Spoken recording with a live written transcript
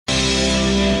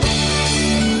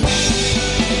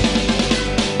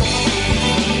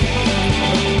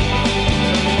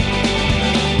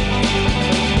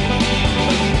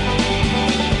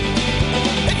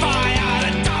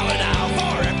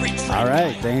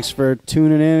Thanks for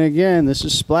tuning in again. This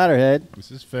is Splatterhead.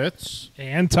 This is Fitz.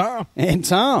 And Tom. And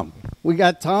Tom. We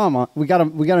got Tom. We got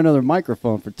another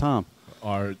microphone for Tom.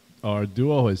 Our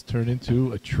duo has turned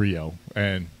into a trio,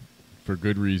 and for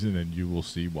good reason, and you will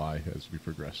see why as we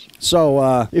progress.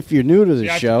 So if you're new to the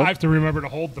show... I have to remember to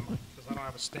hold them because I don't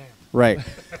have a stand. Right.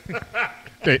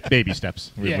 Baby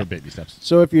steps. Yeah. We're baby steps.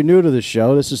 So if you're new to the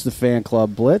show, this is the fan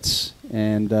club Blitz,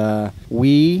 and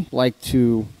we like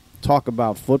to talk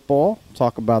about football,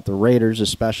 talk about the Raiders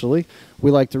especially.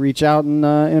 We like to reach out and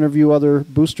interview other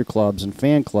booster clubs and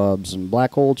fan clubs and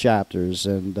black hole chapters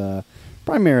and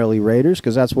primarily Raiders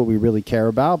because that's what we really care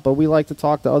about, but we like to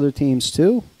talk to other teams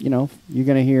too. You know, you're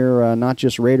going to hear not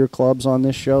just Raider clubs on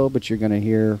this show, but you're going to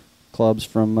hear clubs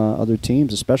from other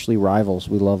teams, especially rivals.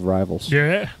 We love rivals.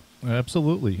 Yeah.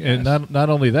 Absolutely. Yes. And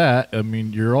not only that, I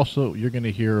mean, you're going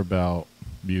to hear about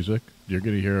music. You're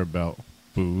going to hear about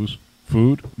booze,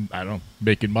 food,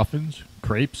 making muffins,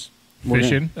 crepes,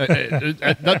 fishing.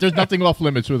 There's nothing off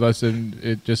limits with us, and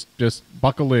it just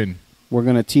buckle in. We're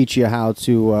going to teach you how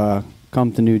to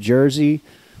come to New Jersey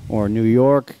or New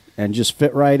York and just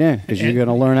fit right in because you're going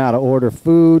to learn how to order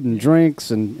food and drinks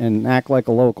and act like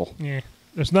a local. Yeah.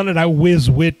 There's none of that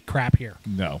whiz-wit crap here.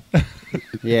 No.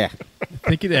 Yeah.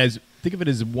 Think of it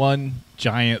as one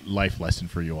giant life lesson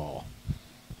for you all.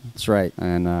 That's right.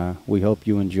 And we hope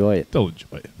you enjoy it. They'll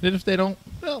enjoy it. And if they don't,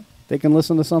 well, they can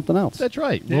listen to something else. that's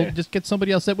right. Yeah. We'll just get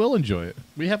somebody else that will enjoy it.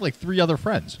 We have like 3 other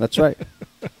friends. That's right.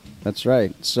 That's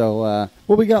right. So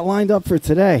what we got lined up for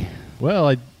today? Well,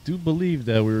 I do believe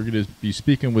that we're going to be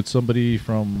speaking with somebody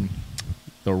from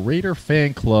the Raider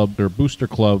fan club or booster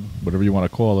club, whatever you want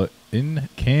to call it, in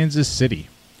Kansas City.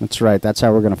 That's right. That's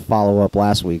how we're going to follow up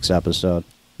last week's episode.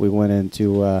 We went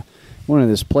into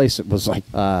this place that was like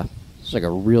it's like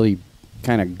a really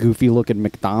kind of goofy looking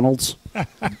McDonald's.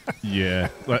 Yeah,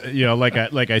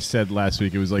 like I said last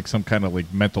week, it was like some kind of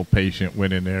like mental patient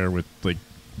went in there with like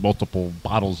multiple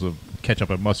bottles of ketchup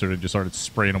and mustard and just started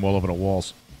spraying them all over the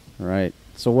walls. Right.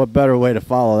 So what better way to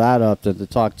follow that up than to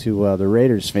talk to the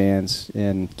Raiders fans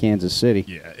in Kansas City?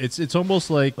 Yeah, it's almost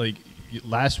like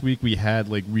last week we had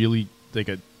like really like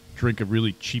a drink of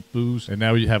really cheap booze, and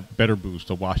now you have better booze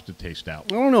to wash the taste out.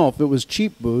 I don't know if it was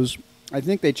cheap booze. I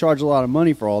think they charge a lot of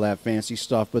money for all that fancy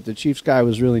stuff, but the Chiefs guy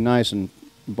was really nice and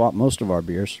bought most of our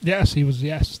beers. Yes, he was.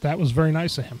 Yes, that was very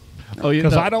nice of him. Oh, yeah,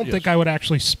 Because I don't think I would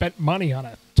actually spend money on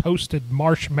a toasted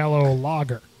marshmallow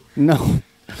lager. No,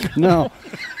 no.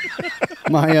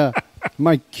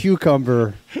 My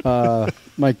cucumber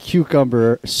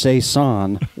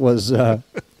saison was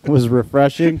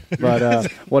refreshing,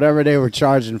 but whatever they were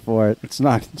charging for it, it's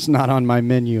not on my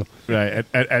menu. Right.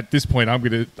 At this point, I'm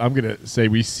gonna say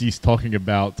we cease talking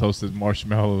about toasted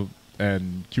marshmallow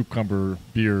and cucumber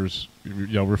beers.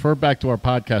 Refer back to our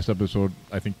podcast episode,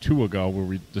 I think 2 ago, where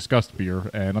we discussed beer,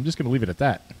 and I'm just gonna leave it at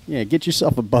that. Yeah, get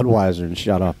yourself a Budweiser and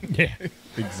shut up. Yeah.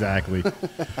 Exactly.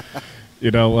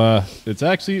 It's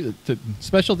actually a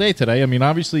special day today. I mean,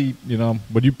 obviously,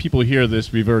 when you people hear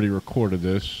this, we've already recorded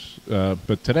this.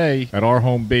 But today, at our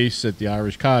home base at the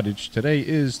Irish Cottage, today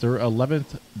is their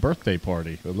 11th birthday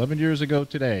party. 11 years ago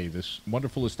today, this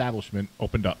wonderful establishment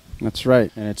opened up. That's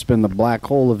right. And it's been the black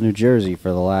hole of New Jersey for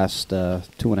the last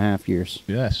 2.5 years.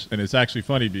 Yes. And it's actually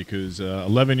funny because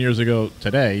 11 years ago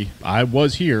today, I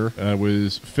was here. I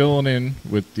was filling in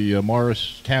with the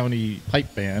Morris County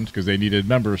Pipe Band because they needed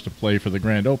members to play for the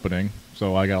grand opening.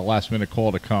 So I got a last-minute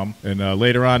call to come. And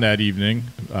later on that evening,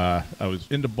 I was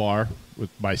in the bar with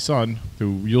my son,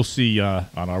 who you'll see on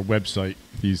our website.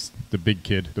 He's the big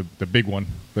kid, the big one.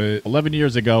 But 11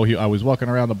 years ago, I was walking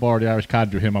around the bar, the Irish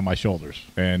Cottage, with him on my shoulders.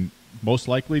 And most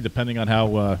likely, depending on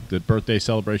how the birthday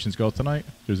celebrations go tonight,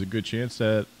 there's a good chance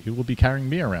that he will be carrying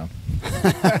me around.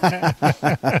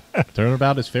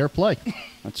 Turnabout is fair play.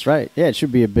 That's right. Yeah, it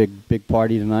should be a big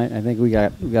party tonight. I think we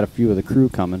got a few of the crew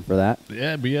coming for that.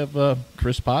 Yeah, we have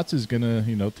Chris Potts is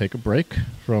gonna take a break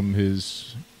from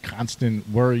his constant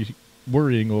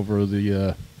worrying over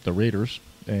the Raiders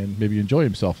and maybe enjoy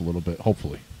himself a little bit.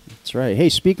 Hopefully. That's right. Hey,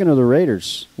 speaking of the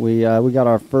Raiders, we got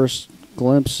our first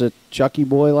glimpse at Chucky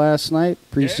Boy last night,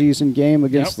 preseason game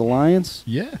against the Lions.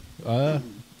 Yeah.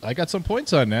 I got some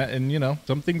points on that, and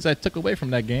some things I took away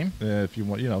from that game. If you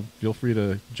want, feel free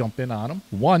to jump in on them.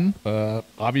 One,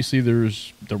 obviously,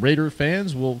 there's the Raider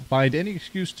fans will find any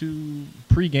excuse to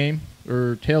pregame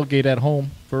or tailgate at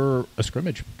home for a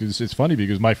scrimmage. Because it's funny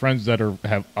because my friends that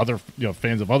have other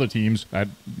fans of other teams, I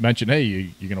mentioned, hey,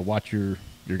 you gonna watch your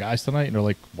guys tonight, and they're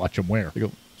like, watch them where? They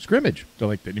go, scrimmage. They're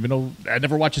like, didn't even know. I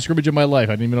never watched a scrimmage in my life.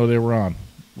 I didn't even know they were on.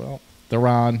 Well, they're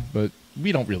on, but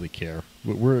we don't really care.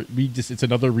 It's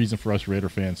another reason for us Raider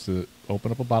fans to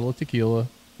open up a bottle of tequila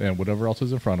and whatever else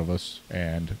is in front of us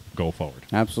and go forward.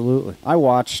 Absolutely. I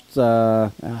watched,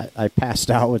 I passed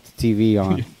out with the TV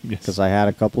on because I had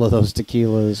a couple of those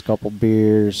tequilas, a couple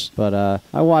beers. But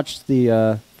I watched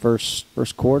the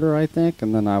first quarter, I think,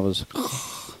 and then I was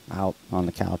out on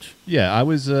the couch. Yeah, I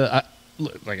was, like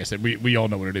I said, we all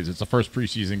know what it is. It's the first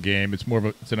preseason game. It's more of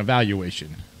it's an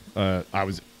evaluation. I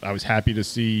was happy to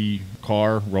see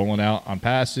Carr rolling out on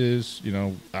passes. You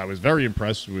know, I was very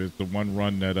impressed with the one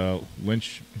run that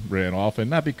Lynch ran off, and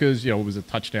not because it was a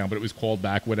touchdown, but it was called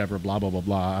back, whatever, blah blah blah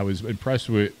blah. I was impressed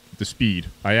with the speed.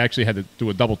 I actually had to do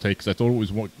a double take because I thought it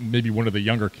was maybe one of the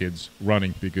younger kids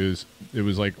running because it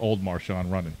was like old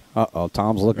Marshawn running.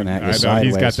 Tom's looking at you I know,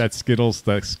 sideways. he's got that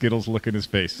Skittles look in his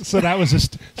face. So that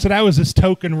was his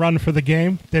token run for the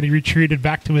game. That he retreated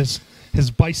back to his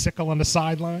bicycle on the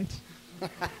sidelines.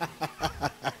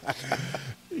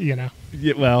 Yeah,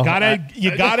 well,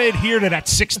 you gotta adhere to that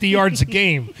 60 yards a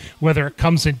game, whether it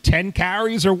comes in 10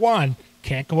 carries or 1.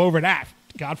 Can't go over that.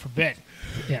 God forbid.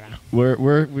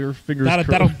 We're fingers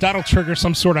crossed. That'll trigger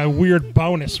some sort of weird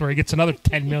bonus where he gets another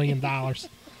 $10 million.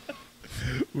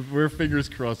 We're fingers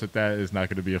crossed that is not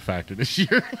going to be a factor this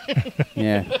year.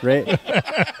 Yeah,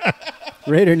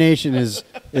 Raider Nation is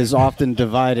often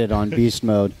divided on beast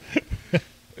mode.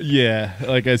 Yeah,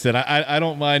 like I said, I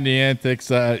don't mind the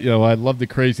antics. I love the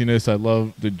craziness. I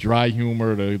love the dry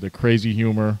humor, the crazy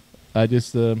humor. I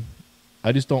just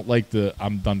don't like the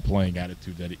I'm done playing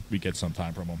attitude that we get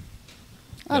sometime from him.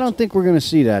 I don't think we're going to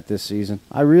see that this season.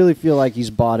 I really feel like he's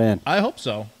bought in. I hope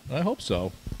so.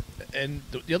 And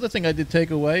the other thing I did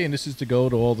take away, and this is to go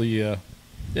to all the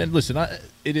and listen,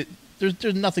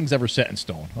 there's nothing's ever set in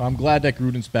stone. I'm glad that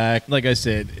Gruden's back. Like I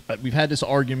said, we've had this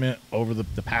argument over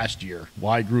the past year.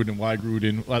 Why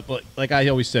Gruden? Like I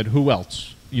always said, who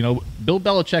else? Bill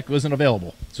Belichick wasn't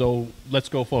available, so let's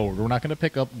go forward. We're not going to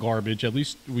pick up garbage. At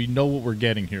least we know what we're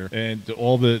getting here. And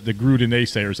all the Gruden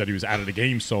naysayers that he was out of the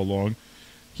game so long,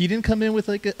 he didn't come in with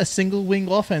like a single wing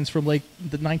offense from like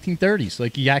the 1930s.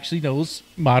 Like he actually knows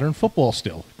modern football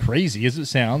still. Crazy as it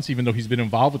sounds, even though he's been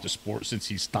involved with the sport since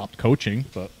he stopped coaching.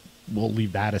 But we'll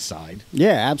leave that aside.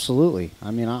 Yeah, absolutely.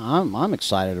 I mean, I'm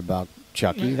excited about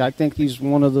Chucky. I think he's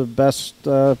one of the best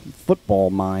football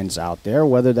minds out there.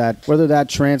 Whether that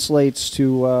translates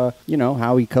to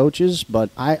how he coaches, but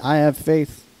I have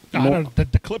faith.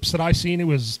 The clips that I seen, it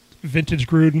was vintage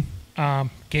Gruden.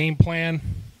 Game plan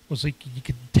was like you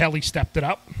could tell he stepped it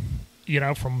up,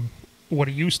 from what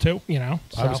he used to. So.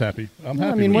 I was happy. I'm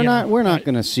happy. I mean, we're not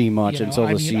going to see much until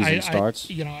the season starts.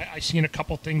 I seen a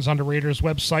couple things on the Raiders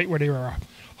website where they were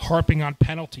harping on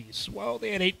penalties. Well,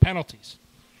 they had 8 penalties.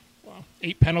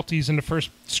 8 penalties in the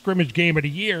first scrimmage game of the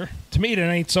year. To me, that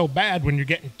ain't so bad when you're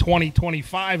getting 20,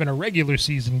 25 in a regular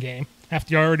season game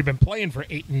after you've already been playing for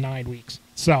 8 and 9 weeks.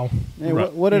 So, hey,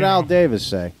 what did Al Davis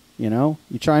say? You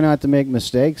try not to make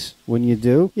mistakes. When you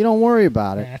do, you don't worry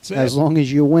about it. That's it. As long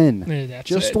as you win.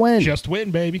 Just win. Just win,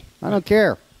 baby. I don't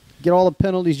care. Get all the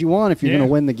penalties you want if you're going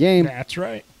to win the game. That's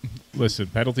right. Listen,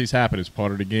 penalties happen. It's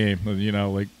part of the game.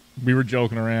 Like we were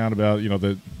joking around about,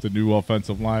 the new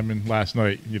offensive lineman last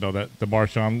night, that the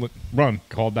Marshawn run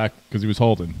called back because he was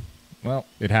holding. Well,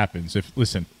 it happens.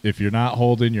 If you're not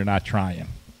holding, you're not trying.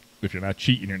 If you're not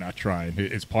cheating, you're not trying.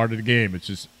 It's part of the game. It's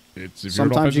just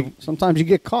sometimes you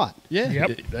get caught. Yeah,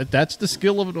 yep. That's the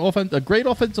skill of an offense. A great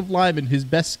offensive lineman, his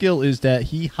best skill is that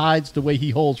he hides the way he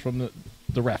holds from the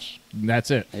refs. And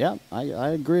that's it. Yeah, I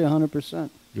agree 100%.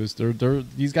 Because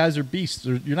these guys are beasts.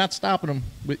 You're not stopping them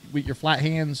with your flat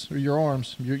hands or your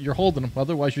arms. You're holding them.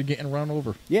 Otherwise, you're getting run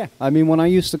over. Yeah, I mean, when I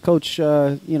used to coach,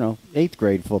 8th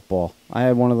grade football, I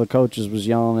had one of the coaches was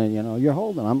yelling at, you're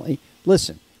holding. I'm like,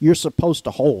 listen, you're supposed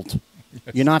to hold.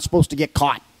 Yes. You're not supposed to get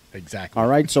caught. Exactly. All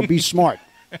right, so be smart.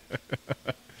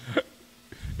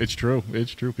 It's true.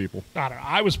 It's true, people.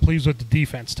 I was pleased with the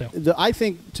defense too. I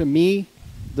think to me,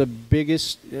 the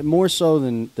biggest, more so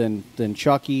than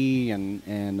Chucky and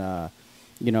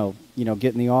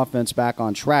getting the offense back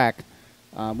on track,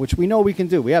 which we know we can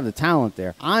do. We have the talent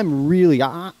there. I'm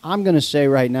going to say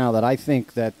right now that I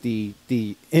think that the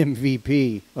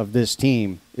MVP of this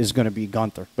team is going to be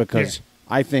Gunther because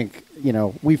I think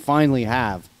we finally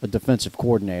have a defensive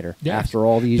coordinator after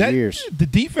all these years. The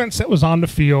defense that was on the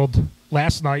field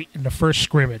last night in the first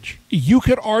scrimmage, you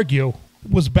could argue,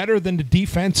 was better than the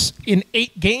defense in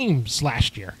 8 games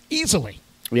last year. Easily.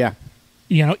 Yeah.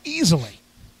 Easily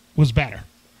was better.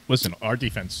 Listen, our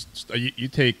defense, you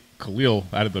take Khalil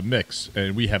out of the mix,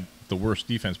 and we have the worst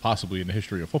defense possibly in the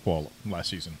history of football last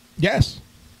season. Yes.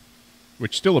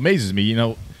 Which still amazes me.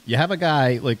 You have a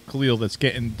guy like Khalil that's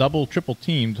getting double, triple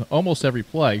teamed almost every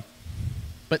play,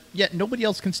 but yet nobody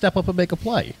else can step up and make a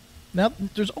play. Now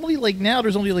there's only like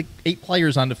 8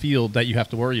 players on the field that you have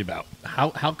to worry about. How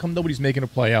come nobody's making a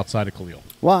play outside of Khalil?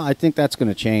 Well, I think that's going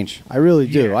to change. I really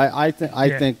do. Yeah. I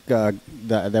think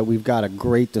that we've got a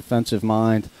great defensive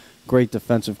mind, great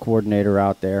defensive coordinator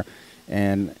out there,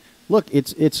 and look,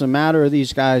 it's a matter of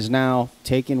these guys now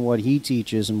taking what he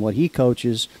teaches and what he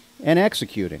coaches and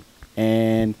executing.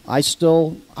 And I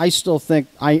still think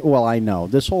I know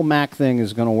this whole Mac thing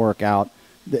is going to work out.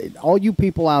 All you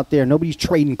people out there, nobody's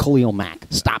trading Khalil Mack.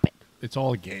 Stop it. It's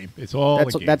all a game. It's all a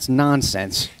game. That's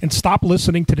nonsense. And stop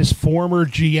listening to this former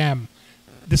GM.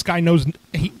 This guy knows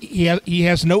he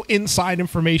has no inside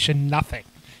information, nothing.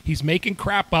 He's making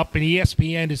crap up, and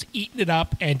ESPN is eating it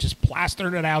up and just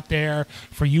plastering it out there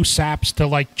for you saps to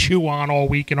like chew on all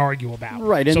week and argue about.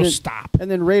 Right. And so then, stop.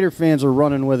 And then Raider fans are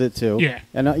running with it too. Yeah.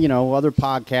 And other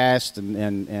podcasts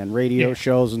and radio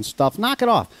shows and stuff. Knock it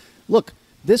off. Look,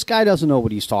 this guy doesn't know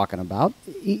what he's talking about.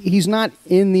 He's not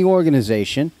in the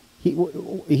organization.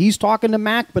 He's talking to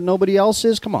Mac, but nobody else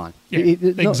is. Come on,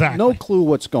 exactly. No clue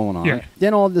what's going on. Yeah.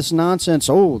 Then all this nonsense.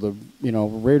 Oh, the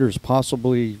Raiders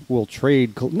possibly will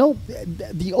trade. No,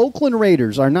 the Oakland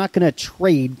Raiders are not going to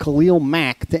trade Khalil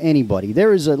Mack to anybody.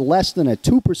 There is a less than a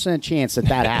 2% chance that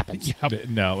happens.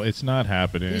 No, it's not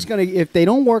happening. He's going to, if they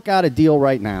don't work out a deal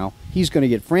right now, he's going to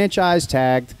get franchise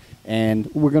tagged, and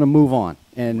we're going to move on.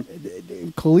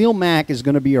 And Khalil Mack is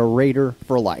going to be a Raider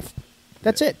for life.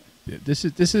 That's it. This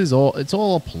is all. It's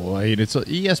all a ploy. And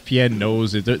ESPN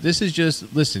knows it. This is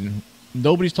just listen.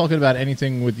 Nobody's talking about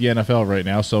anything with the NFL right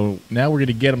now, so now we're going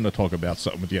to get them to talk about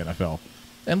something with the NFL.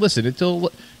 And listen,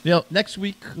 until next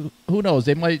week, who knows?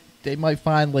 They might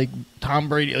find like Tom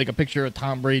Brady, like a picture of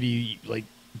Tom Brady, like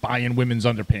buying women's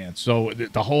underpants. So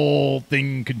the whole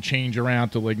thing can change around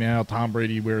to like now Tom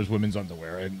Brady wears women's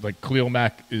underwear, and like Khalil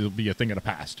Mack will be a thing of the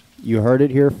past. You heard it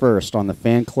here first on the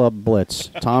Fan Club Blitz.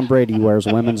 Tom Brady wears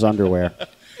women's underwear.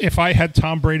 If I had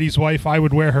Tom Brady's wife, I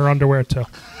would wear her underwear too.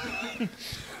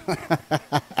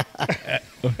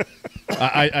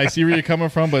 I see where you're coming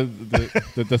from, but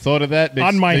the thought of that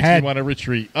makes me want to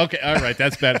retreat. Okay, all right,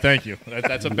 that's better. Thank you.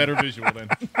 That's a better visual then.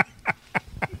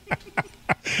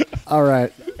 All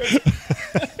right.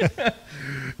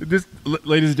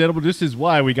 Ladies and gentlemen, this is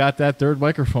why we got that third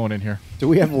microphone in here. Do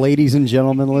we have ladies and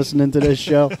gentlemen listening to this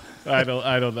show? I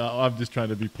don't know. I'm just trying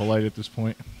to be polite at this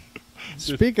point.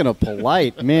 Speaking of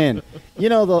polite, man,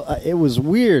 it was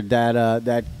weird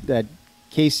that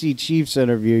KC Chiefs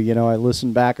interview. I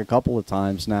listened back a couple of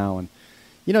times now, and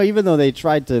even though they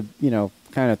tried to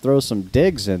kind of throw some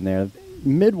digs in there,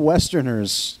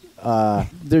 Midwesterners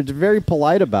they're very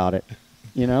polite about it.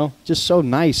 Just so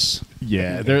nice.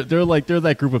 Yeah, they're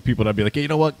that group of people that'd be like, hey, you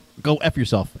know what? Go F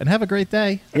yourself and have a great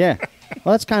day. Yeah.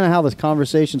 Well, that's kind of how this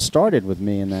conversation started with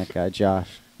me and that guy,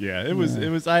 Josh. Yeah, it was.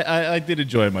 I did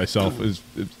enjoy myself.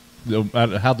 No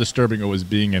matter how disturbing it was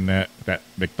being in that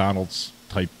McDonald's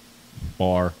type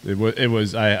bar. It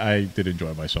was. I did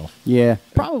enjoy myself. Yeah,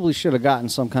 probably should have gotten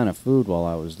some kind of food while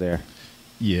I was there.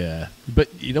 Yeah, but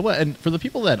you know what? And for the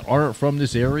people that aren't from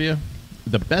this area,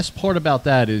 the best part about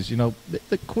that is,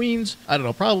 the Queens, I don't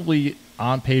know, probably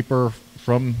on paper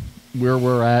from where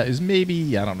we're at is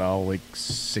maybe, I don't know, like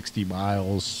 60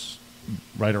 miles,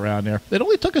 right around there. It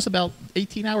only took us about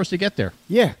 18 hours to get there.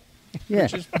 Yeah. Yeah.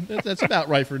 That's about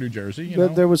right for New Jersey.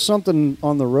 There was something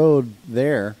on the road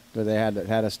there that they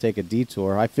had us take a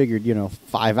detour. I figured,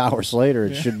 5 hours later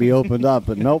it should be opened up,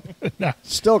 but nope. No.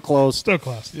 Still closed. Still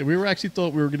closed. Yeah, we were actually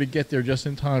thought we were going to get there just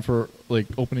in time for like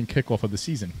opening kickoff of the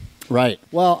season. Right.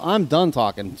 Well, I'm done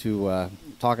talking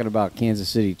about Kansas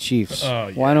City Chiefs. Oh,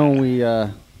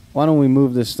 yeah. Why don't we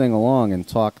move this thing along and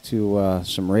talk to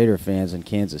some Raider fans in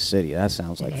Kansas City? That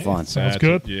sounds like fun. Sounds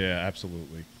good. Yeah,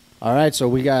 absolutely. All right, so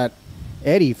we got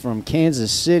Eddie from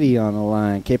Kansas City on the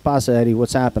line. Que pasa, Eddie?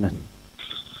 What's happening?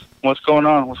 What's going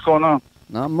on?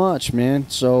 Not much, man.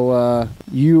 So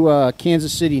you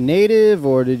Kansas City native,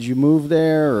 or did you move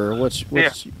there, or what's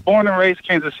Yeah, born and raised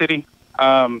Kansas City.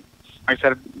 Like I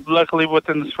said, luckily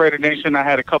within the Raider Nation, I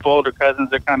had a couple older cousins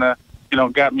that kind of,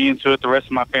 got me into it. The rest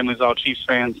of my family's all Chiefs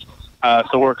fans.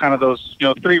 So we're kind of those,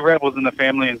 3 rebels in the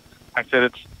family. And like I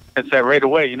said, it's that Raider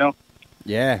way,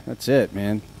 Yeah, that's it,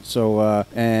 man. So,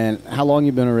 and how long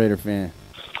you been a Raider fan?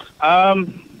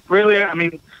 Really,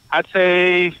 I'd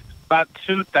say about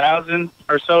 2000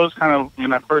 or so is kind of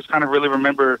when I first kind of really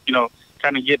remember,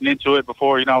 kind of getting into it.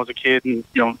 Before, I was a kid, and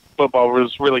football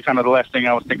was really kind of the last thing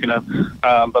I was thinking of.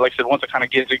 But like I said, once I kind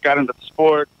of got into the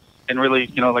sport and really,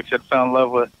 like I said, fell in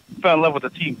love with the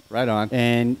team. Right on.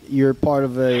 And you're part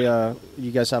of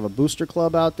you guys have a booster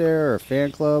club out there or a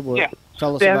fan club? Yeah.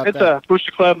 Tell us about it's that. a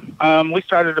booster club. We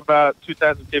started about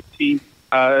 2015.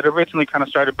 It originally kind of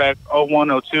started back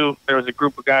 01, 02. There was a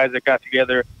group of guys that got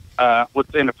together with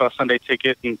the NFL Sunday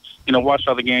Ticket and, watched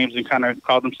all the games and kind of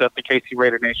called themselves the KC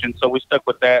Raider Nation. So we stuck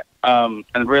with that. And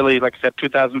really, like I said,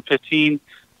 2015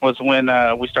 was when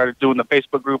we started doing the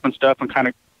Facebook group and stuff and kind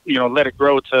of, let it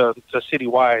grow to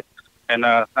citywide. And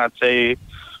I'd say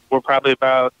we're probably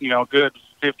about, good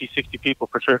 50, 60 people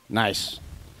for sure. Nice.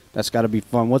 That's got to be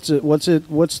fun. What's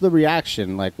the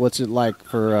reaction like? What's it like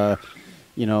for,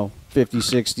 50,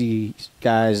 60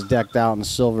 guys decked out in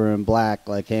silver and black,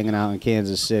 like hanging out in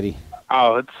Kansas City?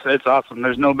 Oh, it's awesome.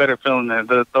 There's no better feeling than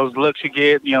those looks you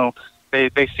get.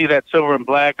 They see that silver and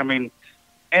black. I mean,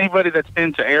 anybody that's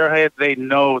been to Arrowhead, they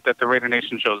know that the Raider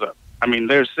Nation shows up. I mean,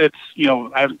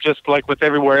 I'm just like with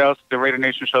everywhere else, the Raider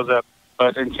Nation shows up.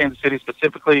 But in Kansas City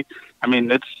specifically, I mean,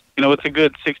 it's a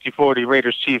good 60-40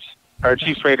 Raiders Chiefs, or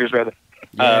Chiefs Raiders rather.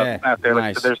 Yeah, out there.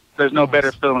 nice. There's no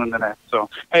better feeling than that. So,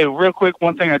 hey, real quick,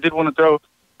 one thing I did want to throw.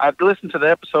 I listened to the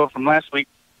episode from last week,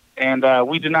 and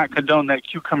we do not condone that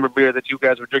cucumber beer that you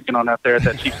guys were drinking on out there at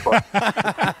that Chiefs Club.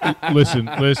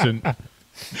 Listen.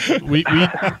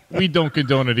 We don't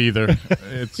condone it either.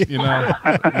 It's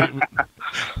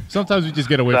sometimes we just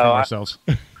get away from ourselves.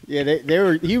 Yeah,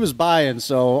 he was buying,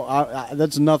 so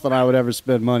that's nothing I would ever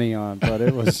spend money on. But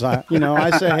it was, I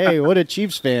said, hey, what do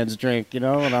Chiefs fans drink? And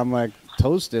I'm like,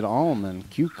 toasted almond,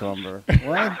 cucumber.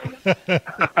 What?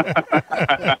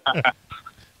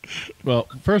 Well,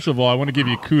 first of all, I want to give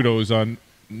you kudos on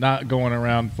not going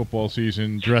around football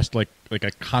season dressed like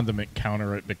a condiment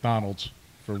counter at McDonald's.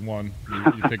 For one,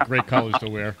 you pick great colors to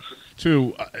wear.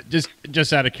 Two,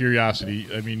 just out of curiosity,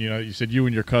 I mean, you said you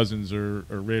and your cousins are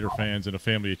Raider fans and a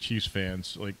family of Chiefs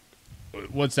fans. Like,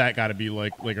 what's that got to be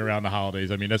like around the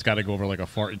holidays? I mean, that's got to go over like a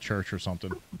fart in church or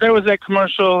something. There was that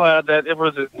commercial that it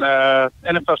was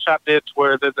NFL Shop did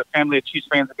where there's a family of Chiefs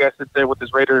fans. The guy sits there with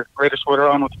his Raider sweater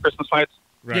on with the Christmas lights.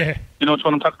 Right. Yeah. You know which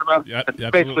one I'm talking about? Yeah,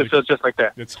 it basically feels just like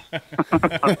that.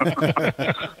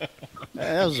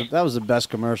 That was the best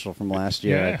commercial from last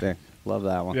year, Yeah. I think. Love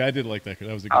that one. Yeah, I did like that.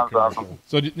 That was a good commercial. Awesome.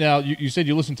 So now you said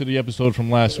you listened to the episode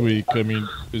from last week. I mean,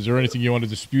 is there anything you want to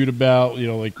dispute about?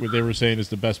 Like what they were saying is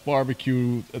the best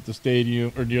barbecue at the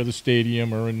stadium or near the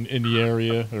stadium or in the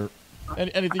area, or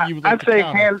anything you would like I'd to say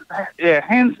comment?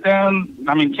 hands down.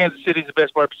 I mean, Kansas City's the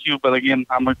best barbecue, but again,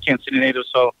 I'm a Kansas City native,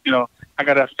 so I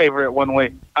got a favorite one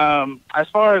way. As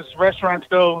far as restaurants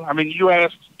go, I mean, you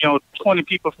ask 20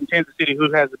 people from Kansas City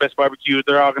who has the best barbecue,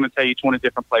 they're all going to tell you 20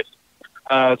 different places.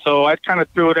 So I kind of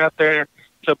threw it out there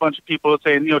to a bunch of people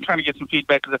saying, trying to get some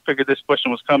feedback because I figured this question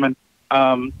was coming.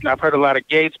 I've heard a lot of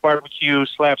Gates Barbecue,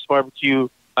 Slaps Barbecue,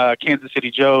 Kansas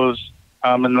City Joe's,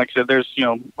 and like I said, there's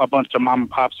a bunch of mom and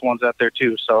pops ones out there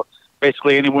too. So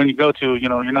basically, anyone you go to,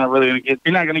 you're not going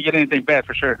to get anything bad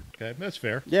for sure. Okay, that's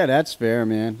fair. Yeah, that's fair,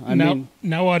 man. I mean,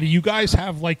 now, do you guys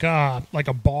have like a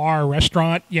bar,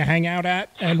 restaurant you hang out at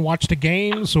and watch the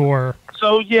games, or?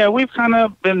 So yeah, we've kind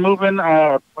of been moved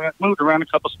around a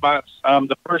couple spots.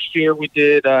 The first year we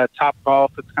did Top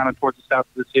Golf. It's kind of towards the south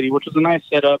of the city, which was a nice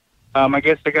setup. I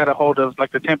guess they got a hold of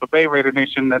like the Tampa Bay Raider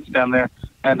Nation that's down there,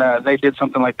 and they did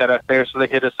something like that out there. So they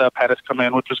hit us up, had us come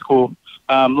in, which was cool.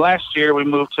 Last year we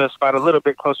moved to a spot a little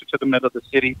bit closer to the middle of the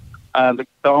city. The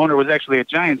owner was actually a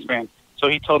Giants fan, so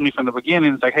he told me from the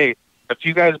beginning, it's like, hey, if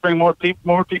you guys bring more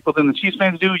people than the Chiefs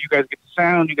fans do, you guys get the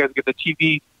sound, you guys get the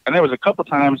TV. And there was a couple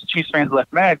times Chiefs fans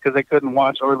left mad because they couldn't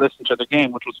watch or listen to the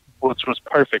game, which was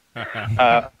perfect.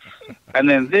 And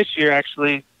then this year,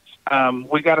 actually,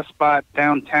 we got a spot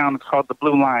downtown. It's called the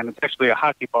Blue Line. It's actually a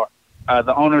hockey bar.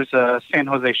 The owner's a San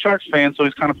Jose Sharks fan, so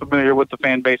he's kind of familiar with the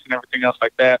fan base and everything else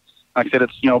like that. Like I said,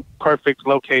 it's perfect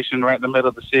location right in the middle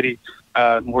of the city.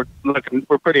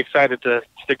 We're pretty excited to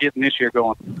get this year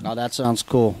going. Oh, that sounds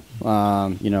cool.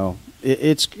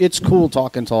 It's cool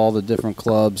talking to all the different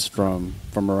clubs from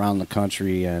around the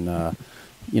country, and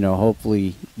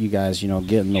hopefully you guys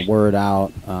getting the word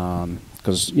out,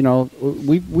 because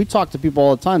we talk to people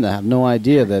all the time that have no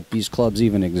idea that these clubs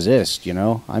even exist.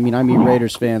 I mean, I meet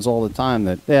Raiders fans all the time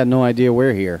that they had no idea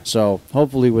we're here. So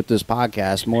hopefully with this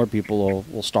podcast, more people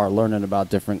will start learning about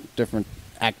different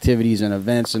activities and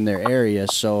events in their area.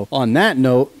 So on that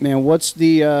note, man, what's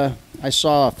the I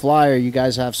saw a flyer. You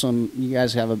guys have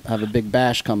a big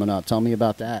bash coming up. Tell me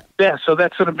about that. Yeah, so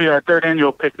that's going to be our third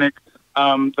annual picnic.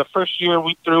 The first year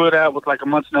we threw it out with like a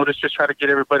month's notice, just try to get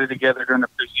everybody together during the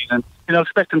preseason.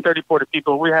 Expecting 30, 40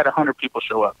 people. We had 100 people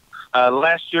show up.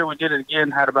 Last year we did it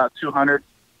again, had about 200.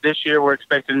 This year we're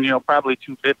expecting, probably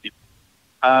 250.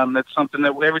 That's something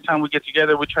that every time we get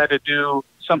together, we try to do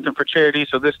something for charity.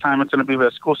 So this time it's going to be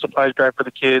a school supplies drive for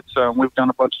the kids. We've done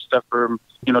a bunch of stuff for,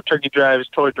 turkey drives,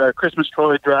 toy drive, Christmas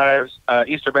toy drives,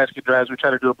 Easter basket drives. We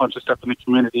try to do a bunch of stuff in the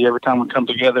community every time we come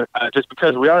together. Just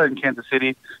because we are in Kansas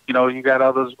City, you got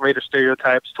all those Raider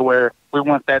stereotypes to where we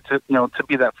want that to, to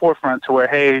be that forefront to where,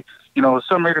 hey,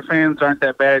 some Raider fans aren't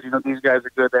that bad. These guys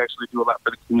are good. They actually do a lot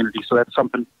for the community. So that's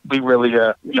something we really,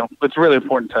 it's really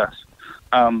important to us.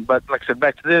 But like I said,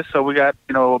 back to this. So we got,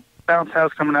 bounce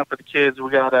house coming out for the kids.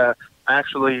 We got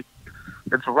actually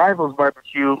it's a Rivals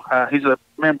barbecue. He's a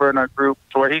member in our group,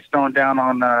 to where he's throwing down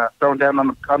on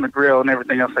the grill and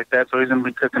everything else like that. So he's gonna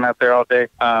be cooking out there all day.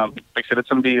 Like I said, it's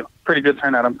gonna be a pretty good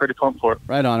turnout. I'm pretty pumped for it.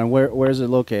 Right on. And where is it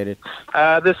located?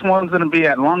 This one's gonna be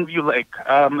at Longview Lake.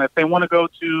 If they want to go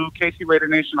to KC Raider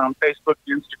Nation on Facebook,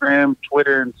 Instagram,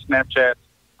 Twitter, and Snapchat.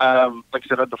 Like I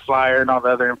said, the flyer and all the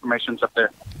other information's up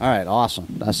there. All right, awesome.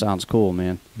 That sounds cool,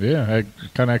 man. Yeah, I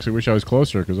kind of actually wish I was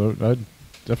closer because I'd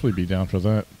definitely be down for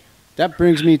that. That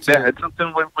brings me to... Yeah, it's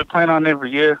something we plan on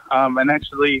every year. And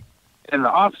actually, in the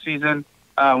off-season,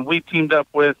 we teamed up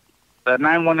with the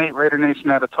 918 Raider Nation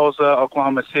out of Tulsa,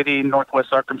 Oklahoma City, Northwest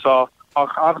Arkansas, all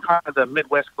kinds of the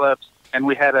Midwest clubs, and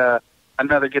we had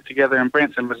another get-together in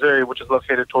Branson, Missouri, which is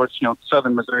located towards,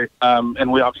 southern Missouri.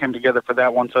 And we all came together for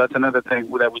that one. So that's another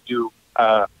thing that we do,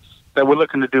 that we're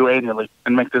looking to do annually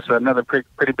and make this another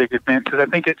pretty big event. Because I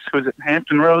think it's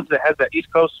Hampton Roads that has that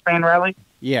East Coast fan rally.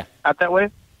 Yeah. Out that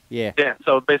way. Yeah. Yeah.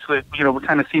 So basically, we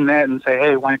kind of seen that and say,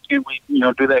 hey, why can't we,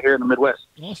 do that here in the Midwest?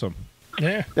 Awesome.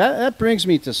 Yeah. That brings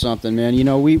me to something, man.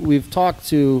 We've talked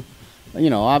to...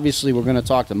 obviously we're going to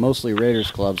talk to mostly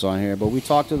Raiders clubs on here, but we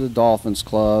talked to the Dolphins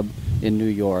club in New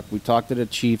York. We talked to the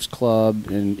Chiefs club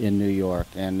in New York.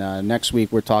 And next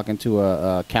week we're talking to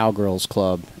a Cowgirls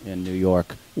club in New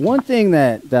York. One thing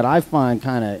that I find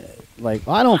kind of,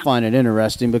 I don't find it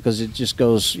interesting because it just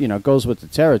goes with the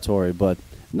territory, but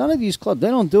none of these clubs, they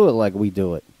don't do it like we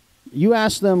do it. You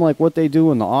ask them, what they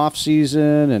do in the off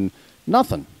season and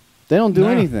nothing. They don't do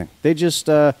anything. They just...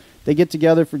 they get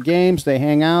together for games, they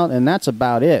hang out, and that's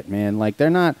about it, man.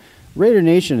 They're not... Raider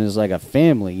Nation is like a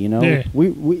family, Yeah.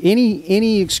 We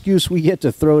any excuse we get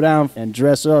to throw down and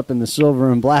dress up in the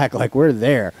silver and black, we're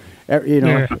there.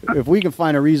 If we can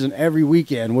find a reason every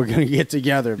weekend, we're going to get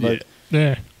together. But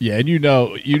Yeah. Yeah,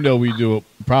 and we do it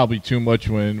probably too much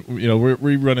when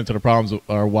we run into the problems of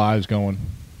our wives going,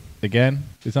 again?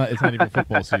 It's not even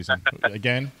football season.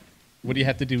 Again? What do you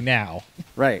have to do now?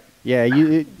 Right. Yeah,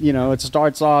 it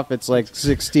starts off, it's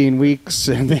 16 weeks,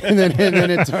 and then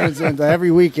it turns into every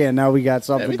weekend. Now we got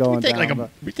something going down.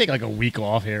 We take a week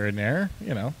off here and there,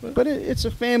 But it's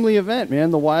a family event, man.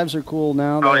 The wives are cool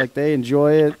now. They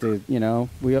enjoy it.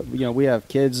 We have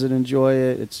kids that enjoy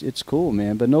it. It's cool,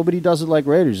 man. But nobody does it like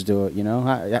Raiders do it,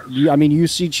 I mean, you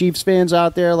see Chiefs fans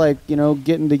out there,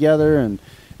 getting together and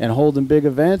holding big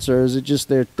events, or is it just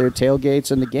their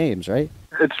tailgates and the games, right?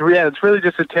 It's really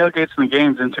just the tailgates and the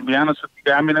games. And to be honest with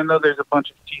you, I mean, I know there's a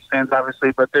bunch of Chiefs fans,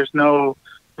 obviously, but there's not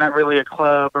really a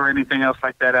club or anything else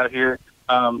like that out here.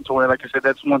 To where, like I said,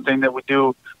 that's one thing that we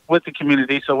do with the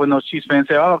community. So when those Chiefs fans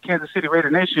say, "Oh, Kansas City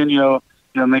Raider Nation,"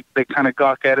 they kind of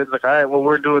gawk at it, all right, well,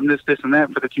 we're doing this, and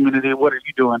that for the community. What are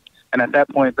you doing? And at that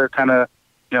point, they're kind of,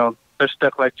 they're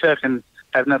stuck like Chuck and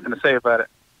have nothing to say about it.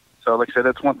 So, like I said,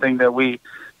 that's one thing that we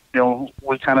love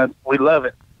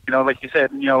it. Like you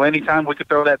said, anytime we could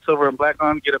throw that silver and black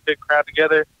on, get a big crowd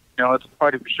together, it's a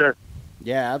party for sure.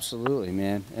 Yeah, absolutely,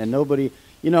 man. And nobody,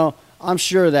 I'm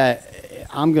sure that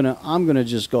I'm gonna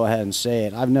just go ahead and say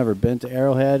it. I've never been to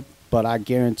Arrowhead, but I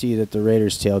guarantee that the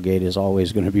Raiders tailgate is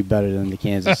always going to be better than the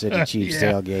Kansas City Chiefs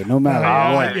tailgate, no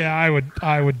matter what. Yeah,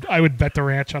 I would bet the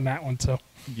ranch on that one too.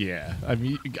 Yeah, I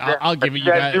mean, I'll give it. You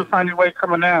guys do find your way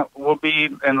coming out. We'll be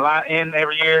in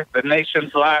every year. The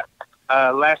nation's lot.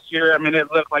 Last year, I mean,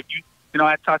 it looked like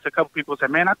I talked to a couple people and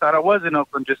said, man, I thought I was in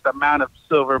Oakland, just the amount of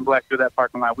silver and black through that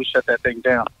parking lot. We shut that thing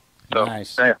down. So,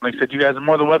 nice. Yeah, like I said, you guys are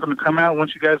more than welcome to come out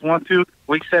once you guys want to.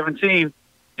 Week 17,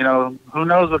 who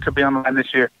knows what could be on the line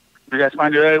this year. If you guys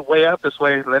find your way out this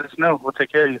way, let us know. We'll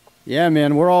take care of you. Yeah,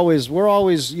 man, we're always,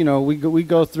 we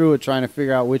go through it trying to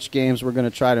figure out which games we're going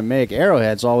to try to make.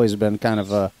 Arrowhead's always been kind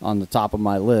of on the top of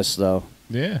my list, though.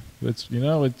 Yeah, it's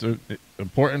an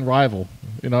important rival.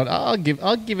 I'll give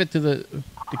it to the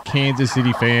Kansas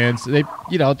City fans. They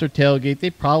at their tailgate they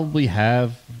probably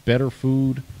have better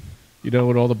food, with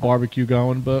all the barbecue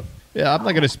going. But yeah, I'm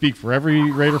not going to speak for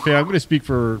every Raider fan. I'm going to speak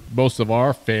for most of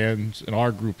our fans in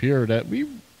our group here that we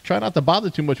try not to bother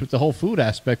too much with the whole food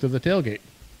aspect of the tailgate.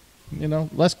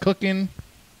 Less cooking,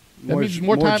 That means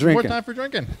more time for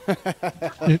drinking.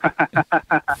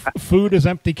 Food is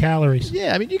empty calories.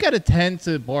 Yeah, I mean, you got to tend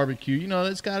to barbecue. You know,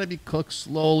 it's got to be cooked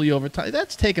slowly over time.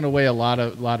 That's taken away a lot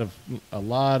of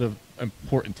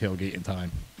important tailgating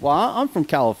time. Well, I'm from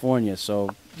California, so,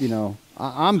 you know,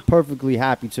 I'm perfectly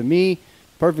happy. To me,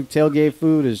 perfect tailgate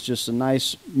food is just a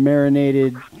nice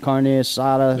marinated carne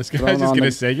asada. This guy's just going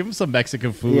to say, give him some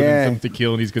Mexican food and some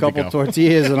tequila, and he's good to go. Couple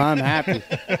tortillas, and I'm happy.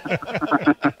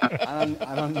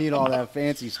 I don't need all that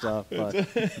fancy stuff. But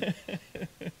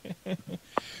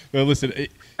well, listen,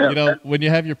 you know, when you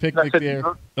have your picnic there.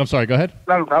 I'm sorry, go ahead.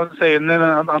 I was saying, and then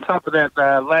on top of that,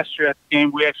 last year at the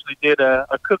game, we actually did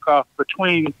a cook-off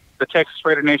between the Texas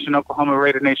Raider Nation, Oklahoma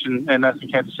Raider Nation, and us in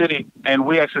Kansas City, and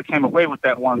we actually came away with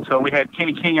that one. So we had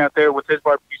Kenny King out there with his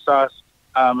barbecue sauce,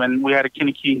 and we had a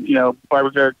Kenny King,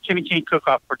 Kenny King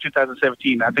cook-off for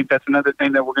 2017. I think that's another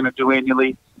thing that we're going to do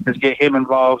annually is get him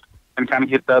involved and kind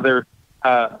of get the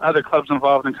other clubs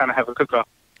involved and kind of have a cook-off.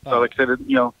 So like I said,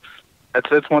 you know,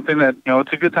 that's one thing that, you know,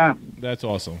 it's a good time. That's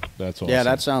awesome. That's awesome. Yeah,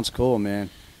 that sounds cool, man.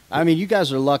 I mean, you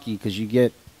guys are lucky because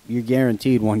you're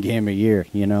guaranteed one game a year,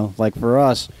 you know. Like for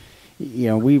us, you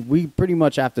know, we pretty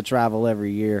much have to travel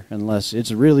every year unless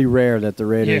it's really rare that the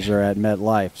Raiders are at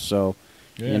MetLife. So,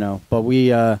 you know, but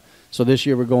so this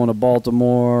year we're going to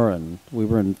Baltimore and we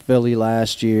were in Philly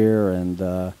last year,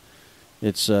 and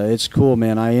it's cool,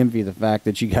 man. I envy the fact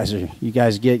that you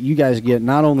guys get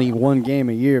not only one game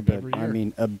a year, but I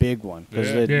mean a big one,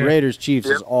 because the Raiders Chiefs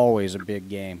is always a big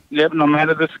game. Yep, no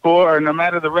matter the score or no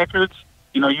matter the records,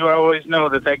 you know, you always know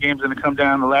that game's going to come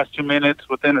down the last 2 minutes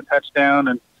within a touchdown,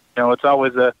 and you know, it's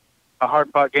always a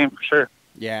hard-fought game for sure.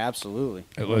 Yeah, absolutely.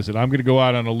 Hey, listen, I'm going to go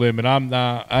out on a limb, and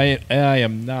I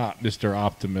am not Mr.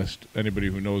 Optimist. Anybody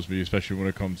who knows me, especially when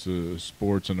it comes to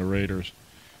sports and the Raiders.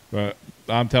 But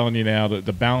I'm telling you now that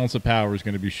the balance of power is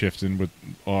going to be shifting with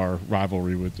our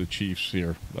rivalry with the Chiefs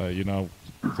here. You know,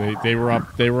 they were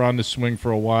on the swing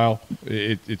for a while.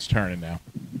 It's turning now.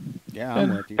 Yeah,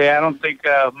 I'm with you. Yeah, I don't think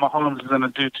Mahomes is going to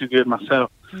do too good myself.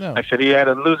 No. Like I said, he had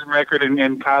a losing record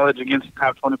in college against the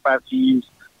top 25 teams,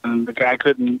 and the guy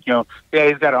couldn't, you know,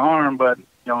 he's got an arm, but, you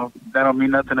know, that don't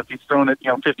mean nothing if he's throwing it,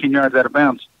 15 yards out of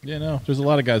bounds. Yeah, no, there's a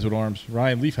lot of guys with arms.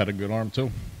 Ryan Leaf had a good arm,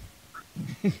 too.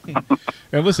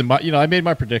 And listen, I made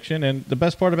my prediction, and the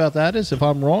best part about that is if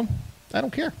I'm wrong, I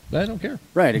don't care.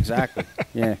 Right, exactly.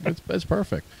 Yeah. It's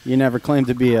perfect. You never claim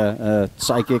to be a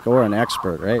psychic or an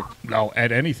expert, right? No,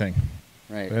 at anything.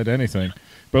 Right. At anything.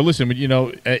 But listen, you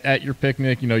know, at your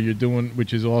picnic, you know, you're doing,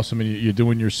 which is awesome, and you're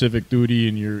doing your civic duty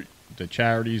and the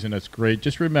charities, and that's great.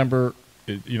 Just remember,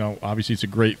 you know, obviously it's a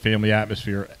great family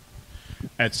atmosphere.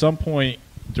 At some point,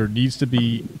 there needs to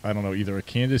be, I don't know, either a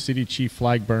Kansas City Chief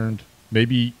flag burned,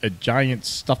 maybe a giant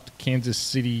stuffed Kansas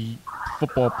City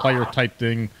football player type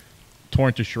thing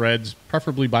torn to shreds,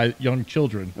 preferably by young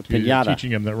children. A piñata.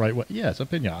 Teaching them the right way. Yes, a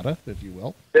piñata, if you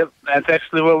will. Yep, that's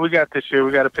actually what we got this year.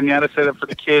 We got a piñata set up for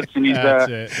the kids, and he's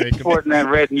sporting that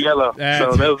red and yellow.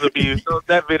 So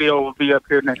that video will be up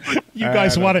here next week. You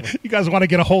guys want to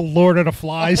get a whole Lord of the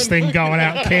Flies thing going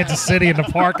out in Kansas City in the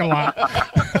parking lot.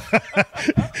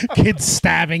 Kids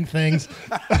stabbing things.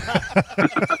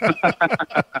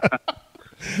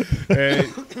 Hey,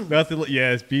 nothing.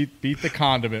 Yes, beat the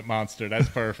condiment monster. That's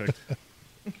perfect.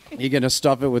 You gonna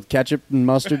stuff it with ketchup and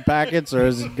mustard packets, or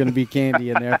is it gonna be candy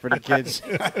in there for the kids?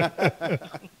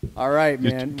 All right,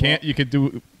 man. You could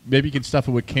do. Maybe you can stuff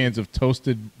it with cans of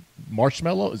toasted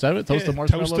marshmallow. Is that it? Toasted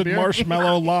marshmallow. Toasted beer?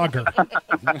 marshmallow lager.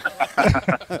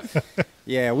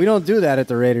 Yeah, we don't do that at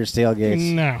the Raiders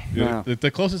tailgates. No.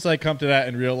 The closest I come to that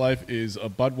in real life is a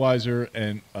Budweiser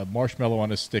and a marshmallow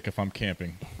on a stick if I'm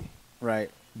camping. Right.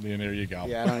 And there you go.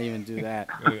 Yeah, I don't even do that.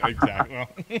 Exactly. Well,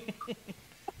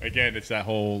 again, it's that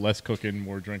whole less cooking,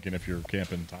 more drinking if you're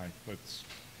camping time.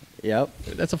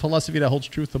 That's a philosophy that holds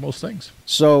truth to most things.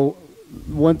 So,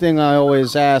 one thing I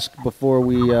always ask before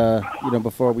we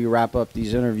wrap up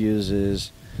these interviews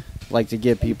is, like, to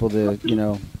get people to, you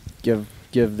know, give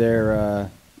their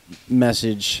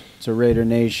message to Raider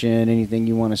Nation. Anything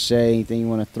you want to say, anything you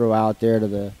want to throw out there to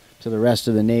the rest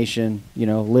of the nation, you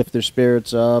know, lift their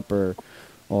spirits up or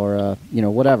you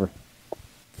know, whatever.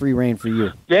 Free reign for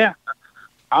you. Yeah.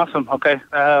 Awesome. Okay.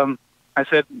 I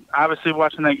said, obviously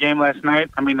watching that game last night,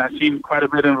 I mean, I've seen quite a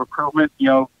bit of improvement. You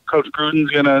know, Coach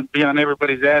Gruden's going to be on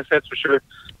everybody's ass, that's for sure.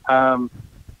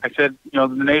 I said, you know,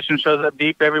 the nation shows up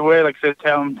deep everywhere. Like I said,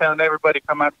 telling everybody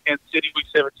come out to Kansas City week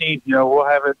 17. You know, we'll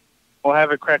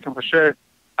have it cracking for sure.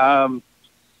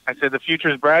 I said the future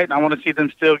is bright. I want to see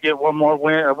them still get one more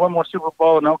win, one more Super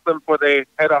Bowl in Oakland before they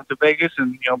head off to Vegas,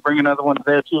 and you know, bring another one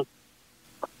there too.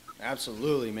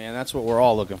 Absolutely, man. That's what we're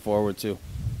all looking forward to.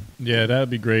 Yeah, that'd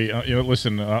be great.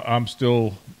 Listen, I'm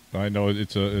still. I know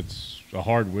it's a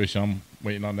hard wish. I'm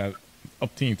waiting on that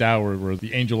upteenth hour where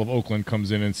the Angel of Oakland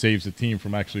comes in and saves the team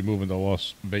from actually moving to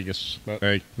Las Vegas. But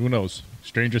hey, who knows?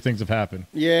 Stranger things have happened.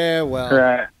 Yeah, well,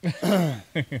 Right.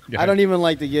 I don't even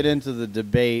like to get into the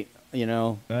debate. You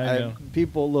know, I know.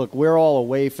 People, look, we're all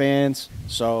away fans,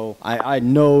 so I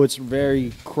know it's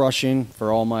very crushing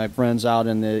for all my friends out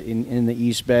in the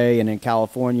East Bay and in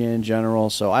California in general.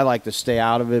 So I like to stay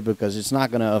out of it because it's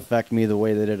not going to affect me the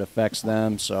way that it affects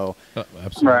them. So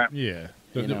Absolutely. Right. Yeah.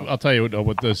 You know. I'll tell you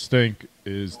what does stink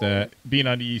is that being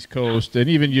on the East Coast and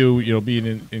even you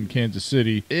being in Kansas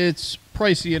City, it's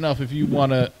pricey enough if you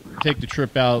want to take the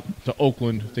trip out to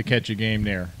Oakland to catch a game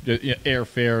there,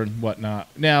 airfare and whatnot.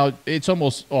 Now, it's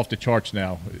almost off the charts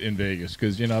now in Vegas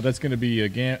because, that's going to be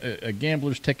a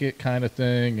gambler's ticket kind of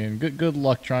thing, and good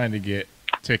luck trying to get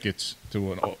tickets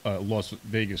to a Las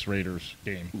Vegas Raiders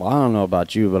game. Well, I don't know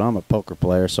about you, but I'm a poker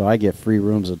player, so I get free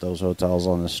rooms at those hotels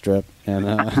on the Strip, and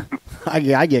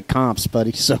I get comps,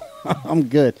 buddy. So I'm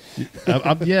good.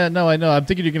 I know. I'm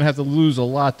thinking you're gonna have to lose a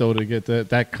lot though to get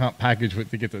that comp package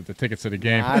to get the tickets to the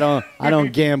game. I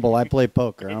don't gamble. I play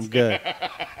poker. I'm good.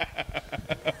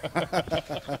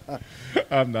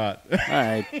 I'm not. All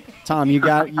right, Tom, you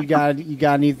got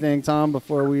anything, Tom,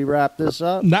 before we wrap this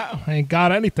up? No, I ain't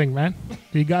got anything, man.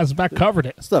 You guys about covered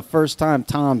it. It's the first time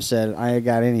Tom said I ain't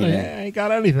got anything. I ain't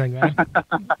got anything, man.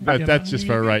 That's just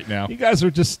for right now. You guys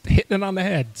are just hitting it on the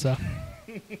head, so.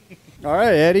 All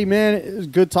right, Eddie, man, it was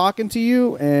good talking to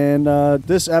you, and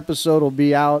this episode will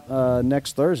be out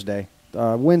next Thursday.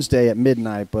 Wednesday at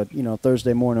midnight, but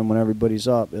Thursday morning when everybody's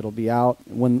up, it'll be out.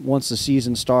 Once the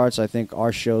season starts, I think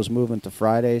our show's moving to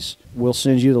Fridays. We'll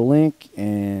send you the link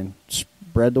and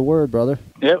spread the word, brother.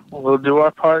 Yep, we'll do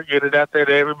our part, get it out there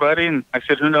to everybody, and like I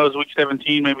said, who knows, week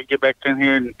 17, maybe get back in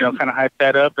here and kind of hype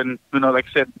that up, and like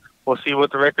I said, we'll see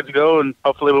what the records go, and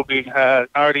hopefully we'll be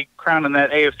already crowning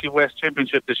that AFC West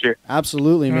championship this year.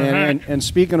 Absolutely, man. Right. And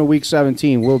speaking of Week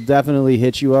 17, we'll definitely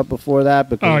hit you up before that.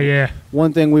 Because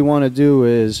one thing we want to do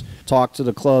is talk to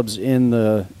the clubs in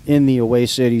the away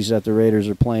cities that the Raiders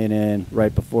are playing in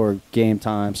right before game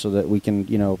time, so that we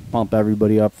can pump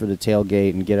everybody up for the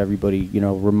tailgate and get everybody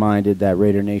reminded that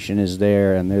Raider Nation is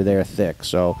there and they're there thick.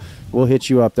 So we'll hit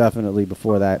you up definitely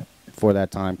before that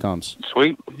time comes.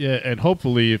 Sweet. Yeah, and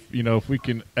hopefully, if we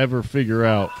can ever figure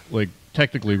out,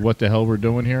 technically what the hell we're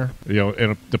doing here,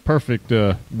 in the perfect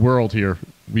world here,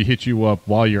 we hit you up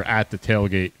while you're at the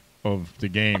tailgate of the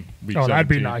game. Week 17. That'd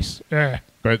be nice. Yeah.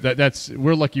 But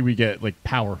we're lucky we get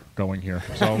power going here,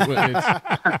 so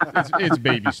it's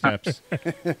baby steps.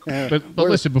 But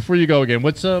listen, before you go again,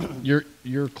 what's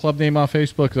your club name on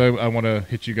Facebook? 'Cause I want to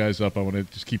hit you guys up. I want to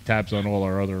just keep tabs on all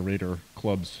our other Raider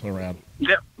clubs around.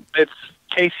 Yep, it's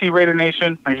KC Raider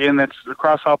Nation. Again, that's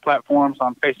across all platforms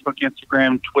on Facebook,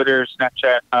 Instagram, Twitter,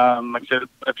 Snapchat. Like I said,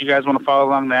 if you guys want to follow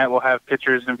along that, we'll have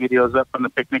pictures and videos up from the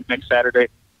picnic next Saturday.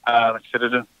 Like I said,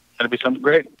 it'll be something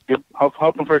great.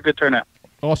 Hoping for a good turnout.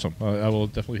 Awesome. I will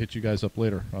definitely hit you guys up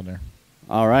later on there.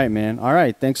 All right, man. All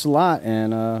right, thanks a lot,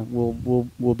 and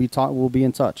we'll be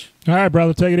in touch. All right,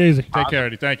 brother. Take it easy. Take care,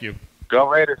 Eddie. Thank you. Go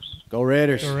Raiders. Go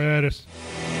Raiders. Go Raiders.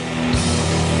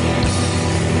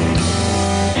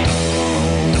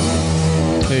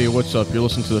 Hey, what's up? You're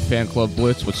listening to the Fan Club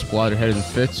Blitz with Splatterhead and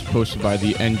Fitz, posted by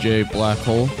the NJ Black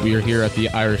Hole. We are here at the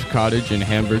Irish Cottage in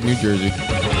Hamburg, New Jersey.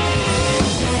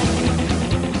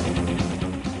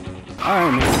 All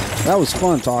right, man. That was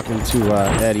fun talking to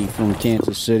Eddie from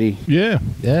Kansas City. Yeah,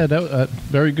 that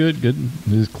very good. Good.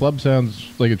 His club sounds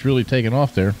like it's really taking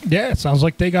off there. Yeah, it sounds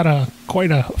like they got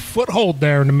quite a foothold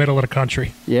there in the middle of the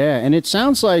country. Yeah, and it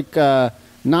sounds like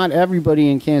not everybody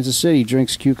in Kansas City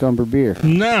drinks cucumber beer.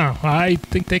 No, I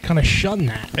think they kind of shun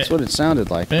that. That's what it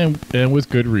sounded like. And with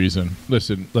good reason.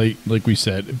 Listen, like we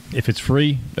said, if it's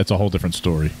free, that's a whole different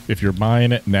story. If you're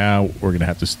buying it, now we're going to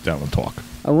have to sit down and talk.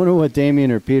 I wonder what Damien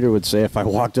or Peter would say if I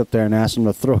walked up there and asked them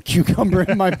to throw a cucumber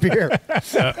in my beer.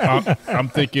 I'm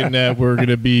thinking that we're going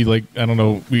to be I don't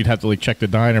know, we'd have to check the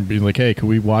diner and be like, hey, can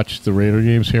we watch the Raider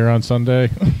games here on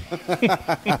Sunday?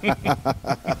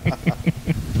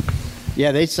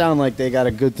 Yeah, they sound like they got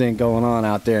a good thing going on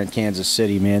out there in Kansas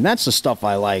City, man. That's the stuff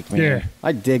I like, man. Yeah.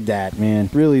 I dig that, man.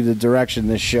 Really, the direction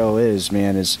this show is,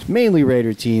 man, is mainly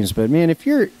Raider teams. But, man, if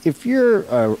you're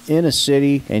in a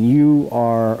city and you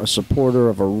are a supporter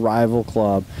of a rival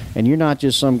club and you're not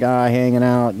just some guy hanging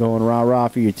out going rah-rah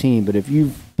for your team, but if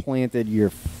you've planted your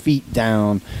feet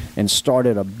down and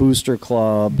started a booster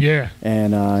club. Yeah.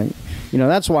 And,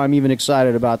 that's why I'm even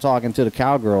excited about talking to the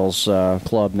Cowgirls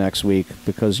club next week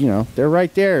because, they're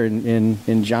right there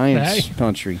in Giants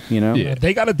country, Yeah,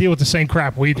 they got to deal with the same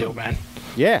crap we do, man.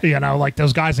 Yeah. Like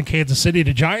those guys in Kansas City,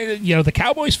 the Giants, the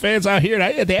Cowboys fans out here,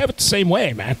 they have it the same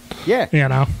way, man.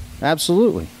 Yeah.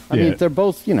 Absolutely. I mean, they're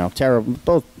both, terrible,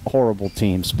 both horrible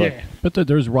teams. But But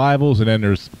there's rivals, and then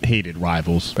there's hated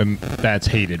rivals, and that's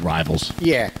hated rivals.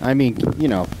 Yeah, I mean,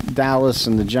 Dallas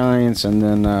and the Giants, and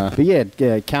then, but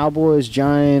yeah, Cowboys,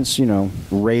 Giants,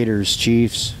 Raiders,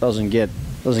 Chiefs. Doesn't get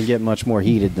much more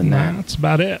heated than that. That's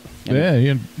about it.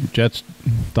 Yeah, Jets,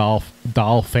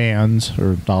 Dolphins,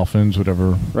 or Dolphins,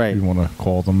 whatever you want to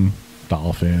call them,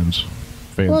 Dolphins.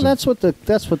 Well, that's what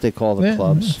they call the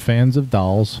clubs. Fans of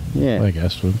dolls. Yeah, I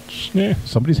guess.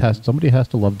 Somebody has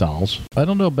to love dolls. I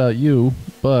don't know about you,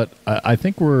 but I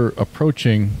think we're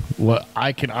approaching what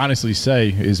I can honestly say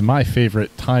is my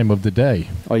favorite time of the day.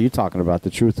 Oh, you're talking about the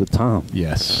Truth with Tom?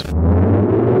 Yes.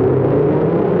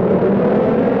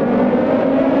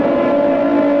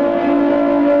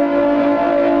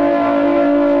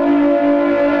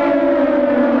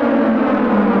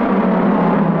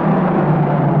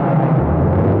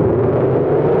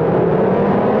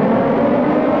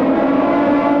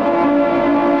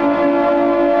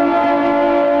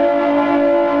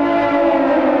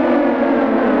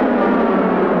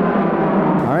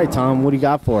 Tom, what do you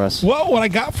got for us? Well, what I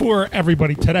got for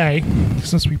everybody today,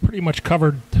 since we pretty much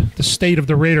covered the state of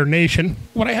the Raider Nation,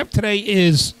 what I have today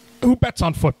is who bets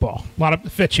on football? A lot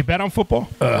of Fitz, you bet on football?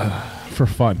 For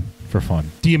fun.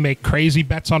 Do you make crazy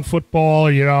bets on football?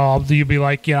 Do you be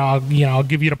like, I'll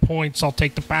give you the points. I'll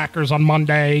take the Packers on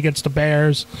Monday against the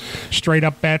Bears. Straight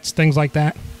up bets, things like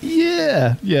that.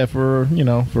 Yeah,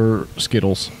 for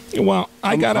Skittles. Well,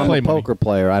 I'm a poker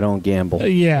player. I don't gamble.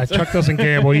 Yeah, Chuck doesn't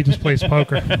gamble. He just plays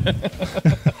poker.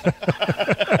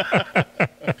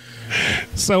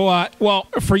 So, well,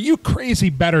 for you crazy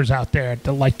bettors out there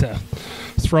that like to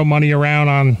throw money around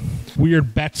on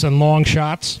weird bets and long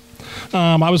shots,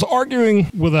 I was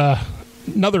arguing with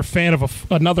another fan of a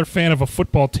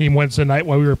football team Wednesday night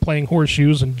while we were playing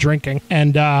horseshoes and drinking,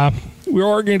 and we were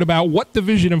arguing about what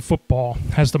division in football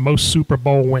has the most Super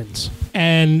Bowl wins.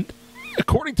 And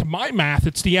according to my math,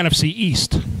 it's the NFC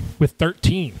East with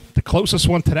 13. The closest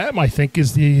one to them, I think,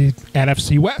 is the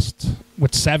NFC West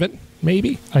with 7,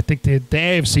 maybe. I think the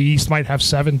AFC East might have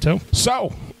 7, too.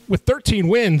 So, with 13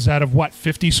 wins out of,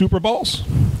 50 Super Bowls?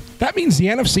 That means the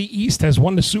NFC East has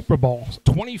won the Super Bowl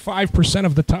 25%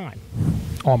 of the time,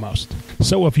 almost.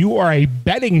 So if you are a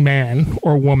betting man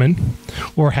or woman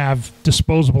or have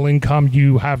disposable income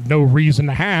you have no reason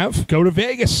to have, go to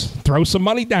Vegas. Throw some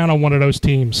money down on one of those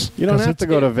teams. You don't have to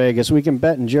go to Vegas. We can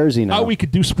bet in Jersey now. Oh, we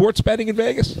could do sports betting in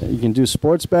Vegas? You can do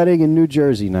sports betting in New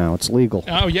Jersey now. It's legal.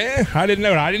 Oh, yeah? I didn't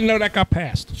know that. I didn't know that got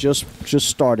passed. Just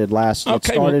started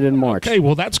in March. Okay,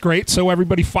 well, that's great. So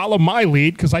everybody follow my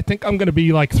lead because I think I'm going to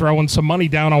be throwing some money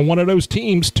down on one of those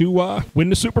teams to win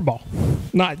the Super Bowl.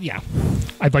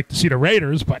 I'd like to see the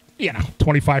Raiders, but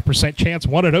 25% chance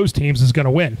one of those teams is going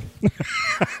to win.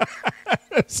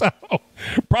 So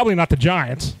probably not the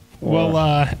Giants. Well,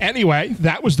 anyway,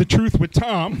 that was the Truth with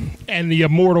Tom and the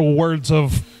immortal words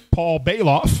of Paul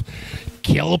Bailoff.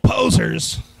 Kill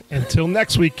posers. Until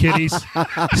next week, kiddies.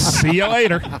 See you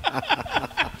later.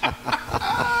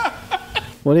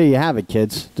 Well, there you have it,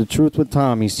 kids. The Truth with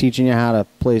Tom. He's teaching you how to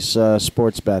place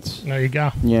sports bets. There you go.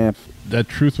 Yeah. That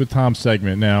Truth with Tom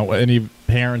segment. Now, any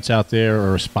parents out there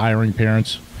or aspiring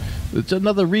parents, it's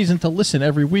another reason to listen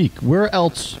every week. Where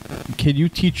else can you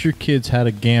teach your kids how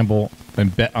to gamble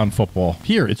and bet on football?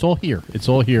 Here. It's all here. It's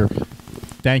all here.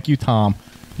 Thank you, Tom.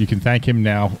 You can thank him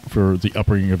now for the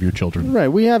upbringing of your children. Right.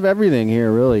 We have everything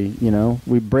here, really.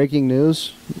 We breaking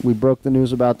news. We broke the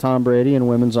news about Tom Brady and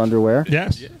women's underwear.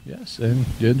 Yes. Yes. And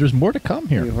there's more to come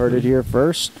here. You heard it here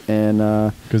first. And,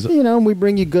 we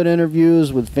bring you good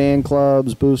interviews with fan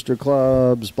clubs, booster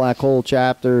clubs, black hole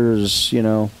chapters,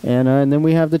 and then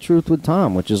we have the Truth with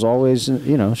Tom, which is always,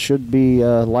 should be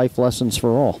life lessons for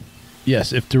all.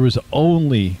 Yes. If there was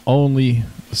only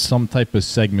some type of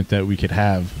segment that we could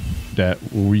have that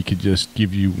we could just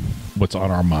give you what's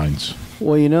on our minds.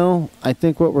 Well, I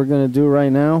think what we're going to do right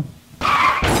now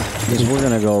is we're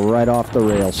going to go right off the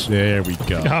rails. There we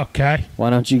go. Okay. Why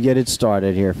don't you get it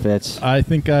started here, Fitz? I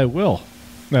think I will.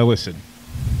 Now, listen.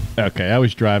 Okay, I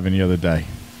was driving the other day.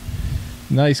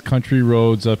 Nice country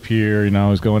roads up here. I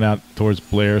was going out towards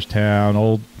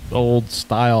Blairstown, old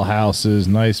style houses,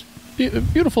 nice,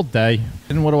 beautiful day.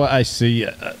 And what do I see?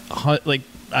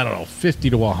 50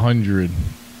 to 100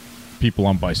 people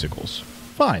on bicycles.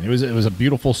 Fine. It was a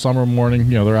beautiful summer morning.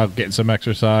 They're out getting some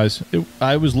exercise.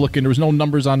 I was looking. There was no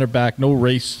numbers on their back, no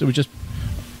race. It was just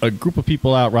a group of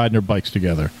people out riding their bikes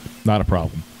together. Not a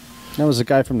problem. That was a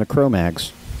guy from the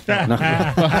Cro-Mags.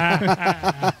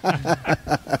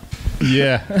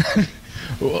 Yeah.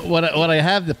 what I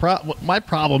have my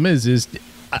problem is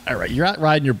all right. You're out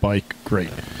riding your bike, great.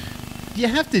 You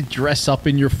have to dress up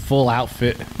in your full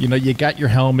outfit. You know, you got your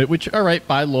helmet, which all right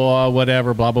by law,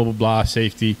 whatever, blah blah blah blah,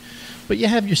 safety. But you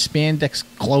have your spandex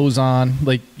clothes on,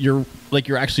 like you're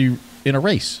actually in a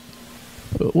race.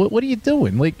 What are you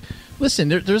doing? Like, listen,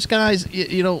 there's guys,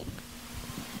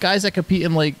 guys that compete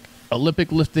in like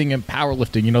Olympic lifting and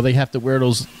powerlifting. You know, they have to wear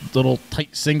those little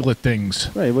tight singlet things.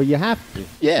 Right. Well, you have to.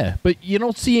 Yeah, but you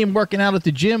don't see him working out at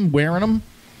the gym wearing them.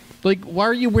 Like, why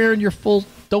are you wearing your full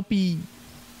dopey,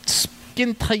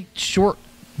 skin tight, short,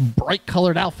 bright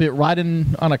colored outfit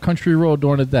riding on a country road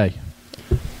during the day?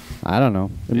 I don't know.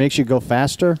 It makes you go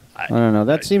faster. I don't know.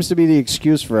 That seems to be the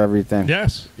excuse for everything.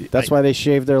 Yes. That's why they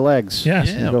shave their legs. Yes.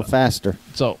 Yeah, go faster.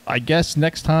 So I guess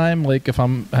next time, like if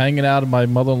I'm hanging out in my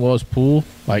mother-in-law's pool,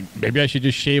 like maybe I should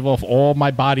just shave off all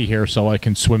my body hair so I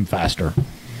can swim faster.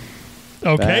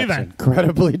 Okay, That's then.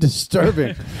 incredibly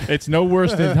disturbing. It's no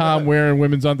worse than Tom wearing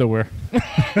women's underwear.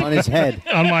 On his head.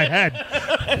 On my head.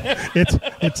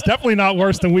 It's definitely not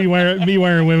worse than me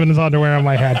wearing women's underwear on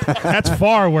my head. That's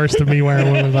far worse than me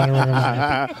wearing women's underwear on my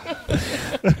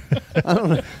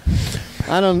head.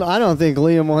 I don't think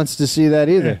Liam wants to see that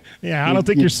either. Yeah, I don't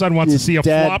think your son wants to see a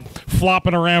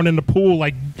flopping around in the pool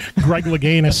like Greg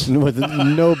Louganis. With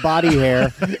no body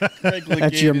hair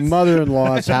at your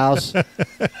mother-in-law's house.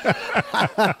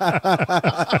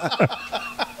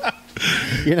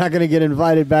 You're not going to get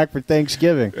invited back for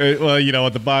Thanksgiving. Well, you know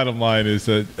what? The bottom line is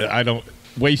that I don't.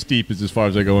 Waist deep is as far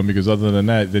as I go in, because other than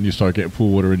that, then you start getting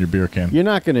pool water in your beer can. You're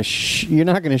not going to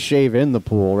shave in the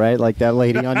pool, right? Like that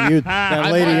lady on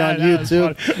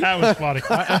YouTube. That was funny.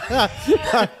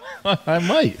 I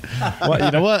might. Well,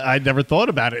 you know what? I never thought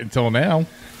about it until now.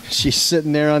 She's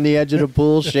sitting there on the edge of the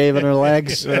pool, shaving her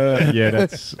legs. Yeah,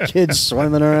 that's kids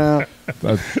swimming around.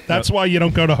 That's why you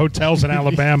don't go to hotels in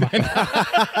Alabama.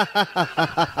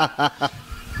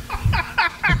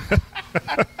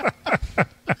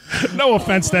 No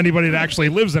offense to anybody that actually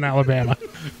lives in Alabama.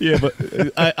 Yeah, but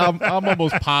I'm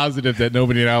almost positive that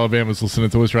nobody in Alabama is listening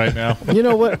to us right now. You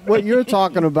know what you're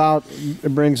talking about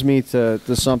brings me to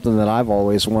something that I've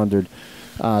always wondered.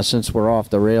 Since we're off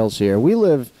the rails here, we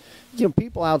live.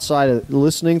 People outside of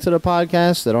listening to the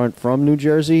podcast that aren't from New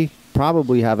Jersey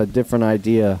probably have a different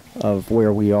idea of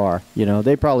where we are.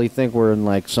 They probably think we're in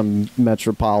like some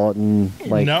metropolitan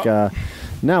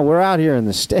No, we're out here in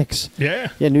the sticks.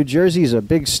 Yeah. Yeah, New Jersey's a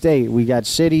big state. We got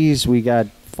cities, we got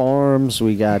farms,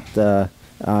 we got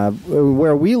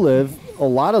where we live. A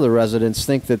lot of the residents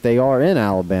think that they are in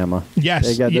Alabama.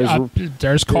 Yes.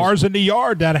 There's cars in the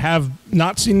yard that have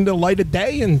not seen the light of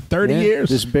day in 30 years.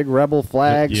 There's big rebel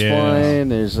flags flying.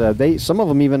 There's some of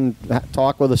them even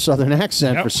talk with a southern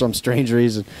accent for some strange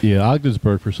reason. Yeah,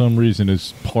 Ogdensburg for some reason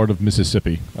is part of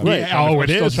Mississippi. We're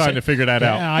still trying to figure that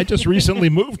out. Yeah, I just recently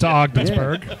moved to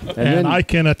Ogdensburg, and I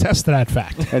can attest to that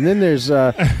fact. And then there's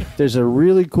a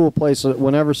really cool place.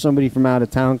 Whenever somebody from out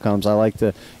of town comes, I like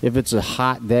to, if it's a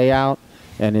hot day out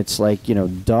and it's like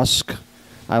dusk,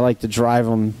 I like to drive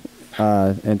them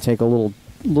and take a little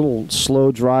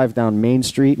slow drive down Main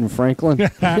Street in Franklin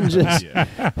and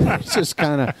just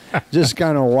kind of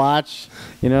watch,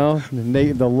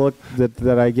 the look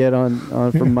that I get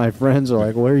on from my friends are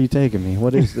like, where are you taking me?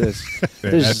 What is this?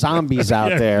 There's zombies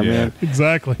out there, man.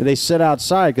 Exactly. They sit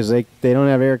outside because they don't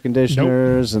have air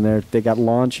conditioners and they got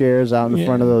lawn chairs out in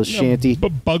front of those shanty.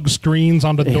 Bug screens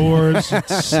on the doors.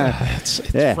 It's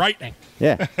frightening.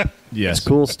 Yeah. Yes. It's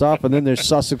cool stuff. And then there's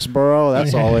Sussex Borough.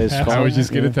 That's always fun. I was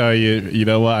just going to tell you, you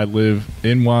know what? I live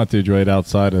in Wantage right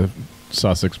outside of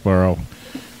Sussex Borough.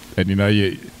 And,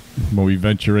 when we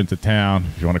venture into town,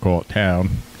 if you want to call it town,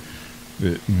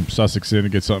 Sussex Inn to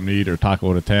get something to eat or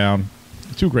taco to town.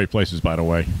 Two great places, by the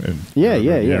way.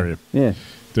 Yeah.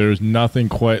 There's nothing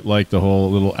quite like the whole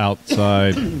little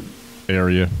outside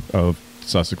area of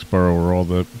Sussex Borough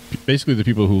where basically the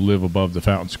people who live above the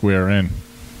Fountain Square Inn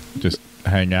just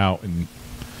hang out, and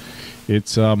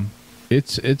it's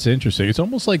interesting. It's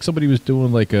almost like somebody was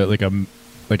doing like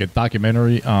a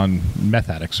documentary on meth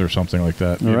addicts or something like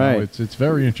that. Right. It's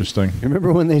very interesting.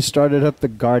 Remember when they started up the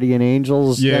Guardian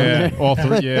Angels? Yeah, all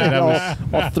three. Yeah, that was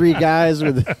all three guys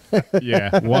with.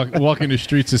 walking the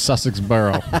streets of Sussex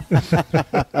Borough.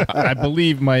 I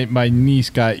believe my niece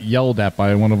got yelled at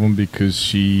by one of them because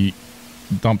she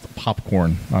dumped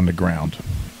popcorn on the ground.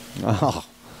 Oh.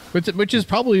 Which is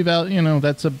probably about,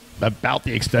 that's about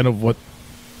the extent of what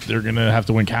they're going to have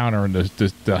to encounter in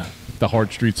the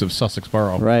hard streets of Sussex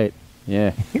Borough. Right,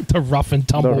 yeah. The rough and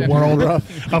tumble world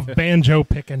of banjo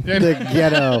picking. The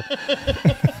ghetto.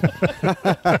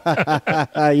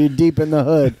 You deep in the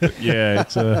hood. Yeah,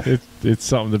 it's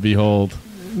something to behold.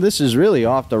 this is really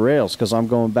off the rails because I'm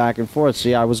going back and forth.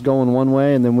 See, I was going one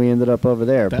way, and then we ended up over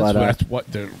there. That's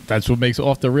what makes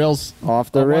off the rails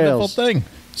off the a rails wonderful thing.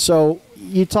 So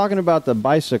you're talking about the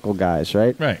bicycle guys,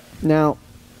 right? Right. Now,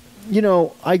 you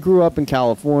know, I grew up in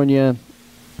California,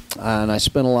 and I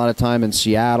spent a lot of time in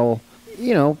Seattle.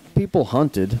 You know, people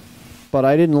hunted, but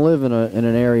I didn't live in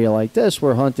an area like this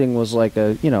where hunting was like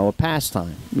a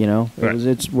pastime. You know, Right.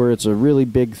 it's a really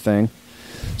big thing.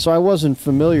 So I wasn't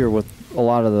familiar with a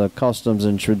lot of the customs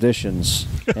and traditions,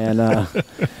 and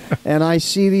and I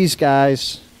see these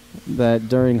guys that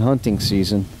during hunting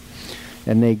season,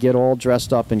 and they get all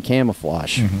dressed up in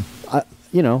camouflage.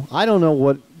 Mm-hmm. I don't know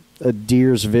what a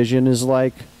deer's vision is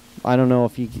like. I don't know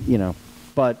if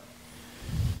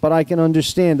but I can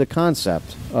understand the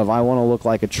concept of I want to look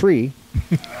like a tree.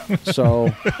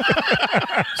 so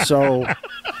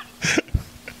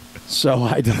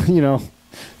I don't,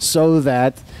 so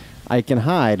that I can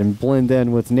hide and blend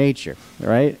in with nature,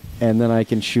 right? And then I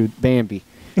can shoot Bambi.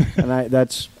 And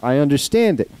I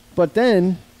understand it. But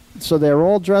then, so they're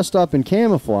all dressed up in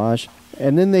camouflage,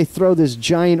 and then they throw this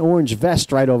giant orange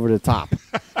vest right over the top.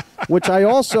 Which I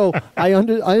also I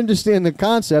understand the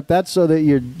concept. That's so that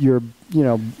your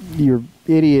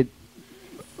idiot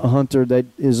hunter that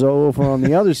is over on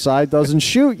the other side doesn't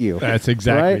shoot you. That's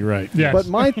exactly right. Yes. But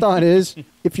my thought is,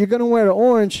 if you're going to wear the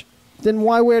orange, then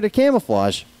why wear the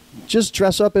camouflage? Just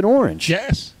dress up in orange.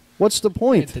 Yes. What's the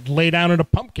point? They'd lay down in a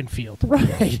pumpkin field.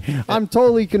 Right. I'm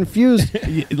totally confused.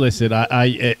 Listen,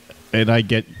 I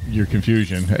get your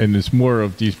confusion, and it's more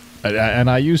of these. And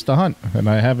I used to hunt, and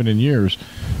I haven't in years.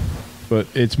 But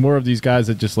it's more of these guys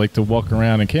that just like to walk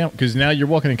around in because now you're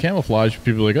walking in camouflage.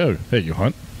 People are like, oh, hey, you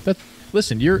hunt?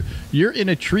 Listen, you're in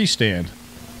a tree stand,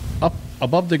 up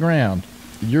above the ground.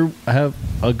 You have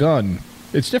a gun.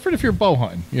 It's different if you're bow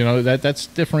hunting. You know that's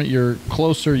different. You're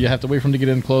closer. You have to wait for them to get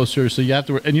in closer. So you have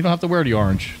to, and you don't have to wear the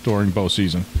orange during bow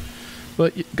season.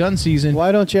 But gun season,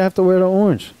 Why don't you have to wear the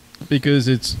orange?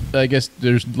 because I guess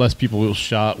there's less people who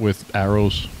shot with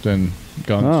arrows than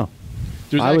guns. Oh.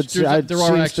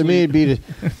 Seems to me it'd be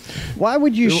why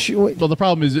would you shoot? Well, the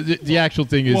problem is the actual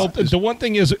thing is. Well, the one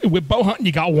thing is with bow hunting,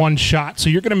 you got one shot, so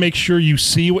you're going to make sure you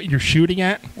see what you're shooting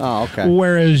at. Oh, okay.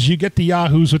 Whereas you get the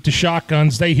yahoos with the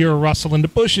shotguns, they hear a rustle in the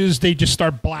bushes, they just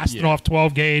start blasting off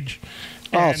 12 gauge.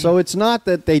 Oh, so it's not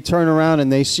that they turn around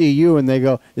and they see you and they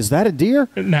go, "Is that a deer?"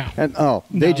 No. And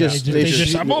They just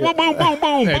boom, boom, boom, boom,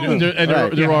 boom, And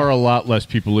boom. there are a lot less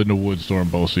people in the woods during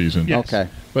bow season. Yes. Okay.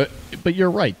 But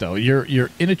you're right though. You're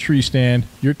in a tree stand.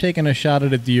 You're taking a shot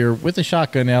at a deer with a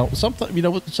shotgun out. Sometimes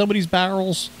with some of these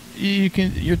barrels,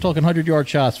 you're talking 100-yard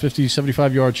shots, 50,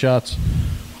 75-yard shots,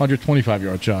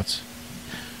 125-yard shots.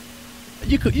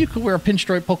 You could wear a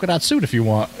pinstripe polka dot suit if you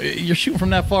want. You're shooting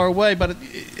from that far away, but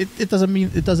it doesn't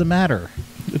mean it doesn't matter.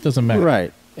 It doesn't matter.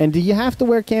 Right. And do you have to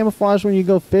wear camouflage when you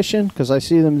go fishing? Because I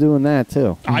see them doing that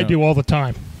too. I do all the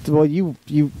time. Well, you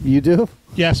do.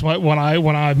 Yes, when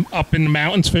I'm up in the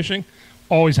mountains fishing,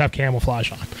 always have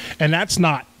camouflage on, and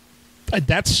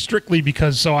that's strictly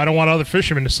because so I don't want other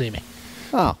fishermen to see me.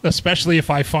 Oh. Especially if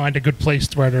I find a good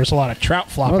place where there's a lot of trout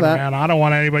flopping around, I don't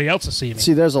want anybody else to see me.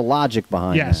 See, there's a logic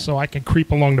behind that. Yes, so I can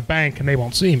creep along the bank and they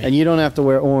won't see me. And you don't have to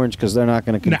wear orange because they're not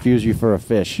going to confuse you for a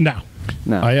fish. No.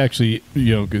 I actually,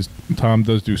 because Tom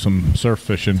does do some surf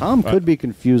fishing. Tom could be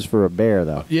confused for a bear,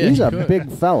 though. Yeah, He's he a could.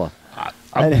 big fella.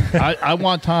 I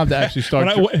want Tom to actually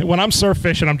start. When I'm surf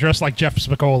fishing, I'm dressed like Jeff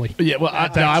Spicoli. Yeah, well,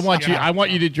 I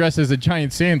want you to dress as a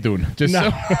giant sand dune. Just so,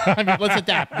 I mean, let's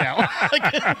adapt now.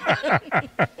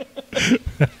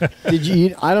 Did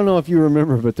you? I don't know if you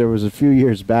remember, but there was a few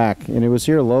years back, and it was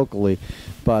here locally.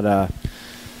 But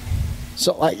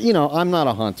so I'm not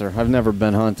a hunter. I've never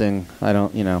been hunting. I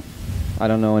don't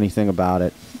know anything about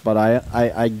it. But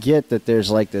I get that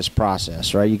there's like this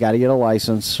process, right? You got to get a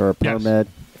license or a permit.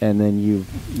 Yes. And then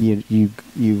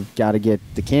you got to get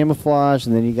the camouflage,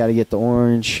 and then you got to get the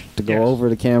orange to go over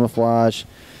the camouflage,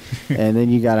 and then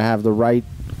you got to have the right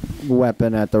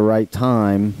weapon at the right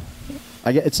time.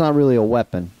 It's not really a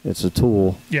weapon; it's a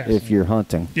tool. Yes. If you're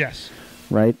hunting. Yes.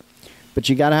 Right, but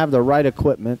you got to have the right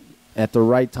equipment at the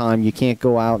right time. You can't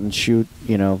go out and shoot.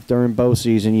 During bow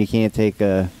season, you can't take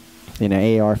a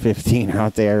AR-15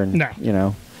 out there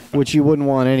and which you wouldn't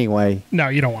want anyway. No,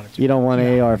 you don't want it to. You don't want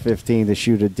an AR-15 to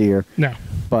shoot a deer. No.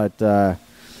 But, and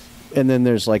then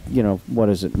there's like, what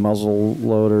is it, muzzle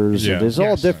loaders? Yeah. There's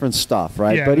all different stuff,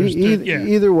 right? Yeah, but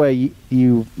either way,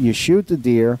 you shoot the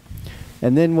deer,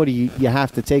 and then what do you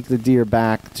have to take the deer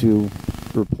back to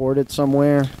report it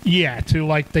somewhere? Yeah,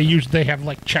 to they have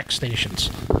like check stations.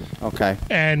 Okay.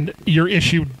 And you're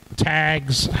issued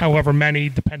tags, however many,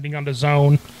 depending on the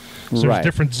zone. So there's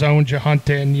different zones you hunt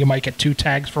in. You might get 2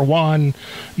 tags for one,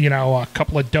 a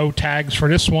couple of doe tags for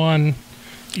this one,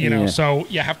 so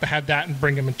you have to have that and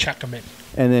bring them and check them in.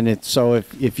 And then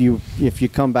if you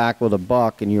come back with a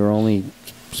buck and you're only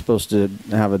supposed to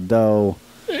have a doe,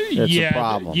 that's a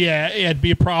problem. Yeah, it'd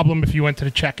be a problem if you went to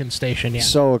the check-in station. Yeah.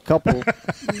 So a couple,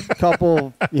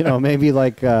 maybe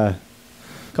like a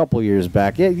couple years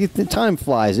back. Yeah, the time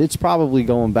flies. It's probably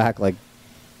going back like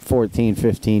 14,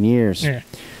 15 years. Yeah.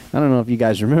 I don't know if you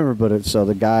guys remember, but so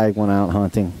the guy went out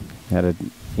hunting, had a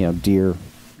deer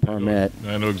permit.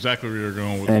 I know exactly where you're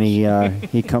going with and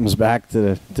this. he comes back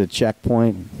to the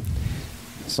checkpoint.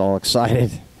 He's all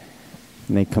excited,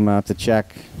 and they come out to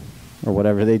check. Or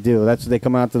whatever they do. They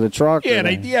come out to the truck. Yeah,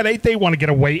 they want to get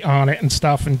a weight on it and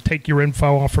stuff and take your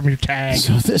info off from your tag.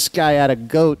 So this guy had a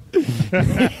goat.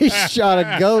 He shot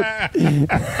a goat.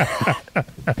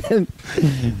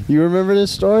 You remember this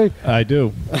story? I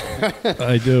do.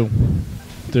 I do.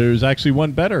 There's actually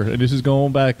one better, and this is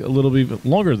going back a little bit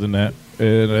longer than that.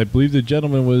 And I believe the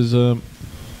gentleman was, I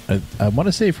want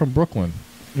to say from Brooklyn.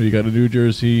 He got a New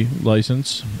Jersey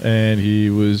license, and he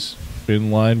was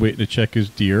in line waiting to check his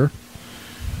deer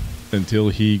until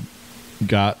he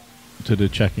got to the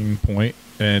checking point,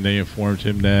 and they informed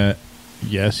him that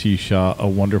yes, he shot a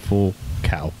wonderful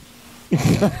cow.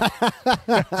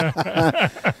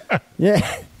 Yeah.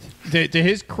 To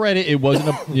his credit, it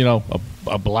wasn't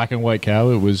a black and white cow.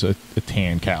 It was a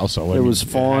tan cow. So it was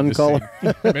fawn color.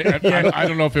 I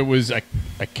don't know if it was a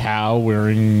cow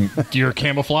wearing deer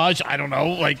camouflage. I don't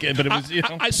know. But it was.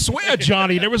 I swear,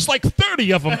 Johnny, there was like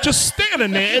 30 of them just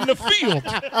standing there in the field.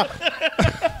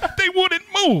 They wouldn't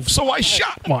move, so I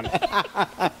shot one.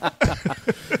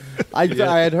 I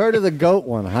had heard of the goat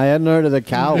one. I hadn't heard of the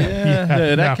cow one.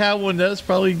 Yeah, that cow one. That's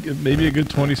probably maybe a good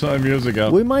 20-some years ago.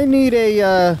 We might need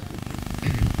a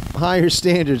higher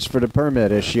standards for the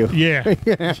permit issue. Yeah.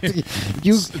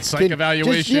 It's psych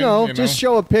evaluation. Just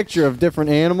show a picture of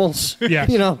different animals.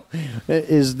 Yeah.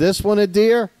 Is this one a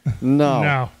deer?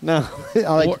 No.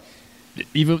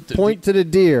 Even point to the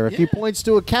deer. If he points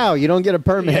to a cow, you don't get a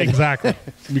permit. Yeah, exactly.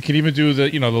 We could even do the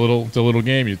little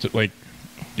game. You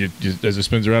as it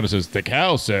spins around, it says the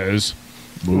cow says,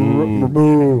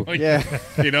 "Moo." Yeah.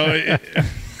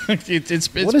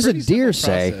 It's what does a deer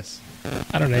say?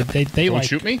 I don't know. They Don't like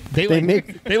shoot me.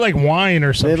 They like wine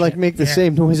or something. They make the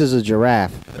same noise as a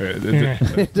giraffe.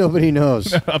 Nobody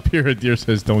knows. Up here, a deer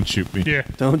says, "Don't shoot me." Yeah.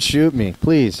 Don't shoot me,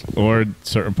 please. Or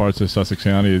certain parts of Sussex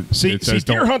County, See, it says,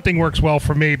 deer hunting works well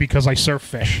for me because I surf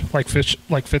fish, like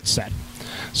Fitz said.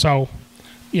 So,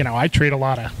 I trade a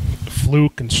lot of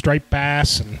fluke and striped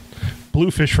bass and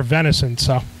bluefish for venison.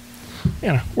 So,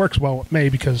 works well with me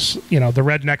because, the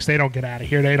rednecks, they don't get out of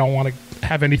here. They don't want to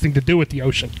have anything to do with the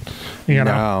ocean.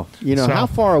 No. How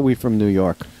far are we from New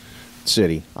York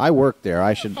City? I work there.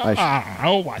 I should 40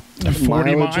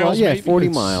 miles? Yeah, maybe? 40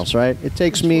 miles, right? It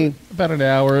takes me about an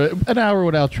hour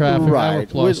without traffic. Right. Hour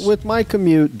plus. With my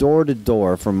commute door to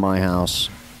door from my house,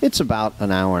 it's about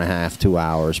an hour and a half, 2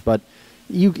 hours. But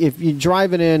if you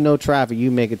drive it in, no traffic,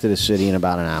 you make it to the city in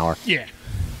about an hour. Yeah.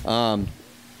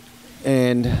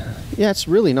 And it's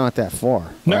really not that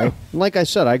far, No. right? Like I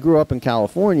said, I grew up in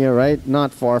California, right?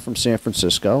 Not far from San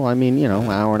Francisco. I mean,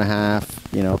 hour and a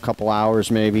half, a couple hours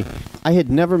maybe. I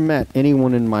had never met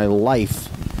anyone in my life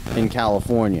in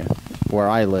California, where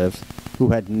I live, who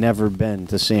had never been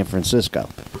to San Francisco.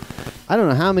 I don't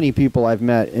know how many people I've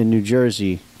met in New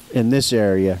Jersey in this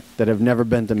area that have never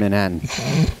been to Manhattan.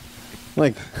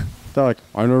 They're like,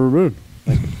 I've never been.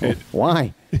 Like,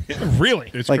 why?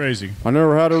 Really? It's crazy. I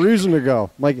never had a reason to go.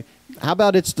 Like, how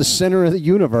about it's the center of the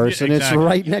universe and it's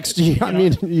right next to you? I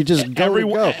mean, you just go.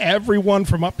 Everyone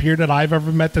from up here that I've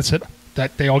ever met that said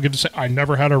that they all get to say, I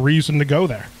never had a reason to go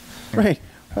there. Right.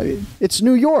 It's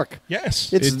New York.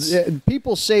 Yes. It's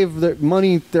people save their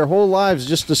money their whole lives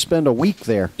just to spend a week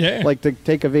there. Yeah. Like to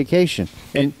take a vacation.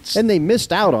 And they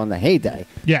missed out on the heyday.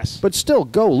 Yes. But still,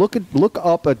 go look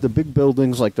up at the big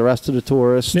buildings like the rest of the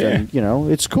tourists. Yeah.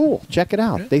 And, it's cool. Check it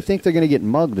out. They think they're going to get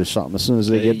mugged or something as soon as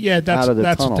they get out of the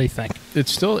that's tunnel. what they think.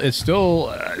 It's still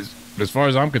as far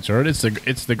as I'm concerned,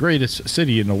 it's the greatest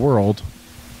city in the world.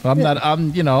 I'm not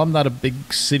a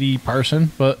big city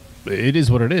person, but it is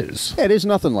what it is. Yeah, it is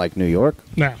nothing like New York.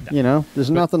 No.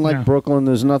 There's nothing like Brooklyn.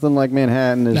 There's nothing like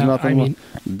Manhattan. There's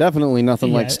definitely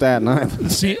nothing like Staten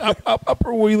Island. See, up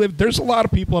where we live, there's a lot of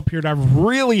people up here that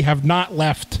really have not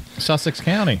left Sussex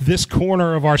County, this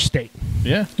corner of our state.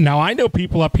 Yeah. Now, I know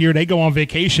people up here, they go on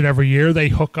vacation every year. They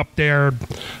hook up their,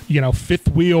 fifth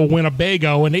wheel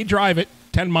Winnebago, and they drive it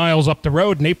 10 miles up the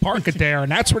road, and they park it there,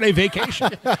 and that's where they vacation.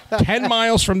 10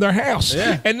 miles from their house.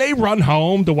 Yeah. And they run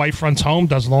home. The wife runs home,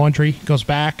 does laundry, goes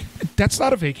back. That's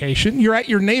not a vacation. You're at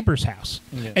your neighbor's house.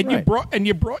 Yeah. And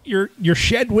you brought your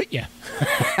shed with you.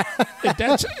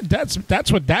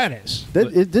 That's what that is.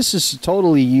 This is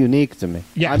totally unique to me.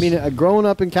 Yes. I mean, growing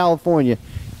up in California,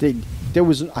 there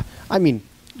was, I mean,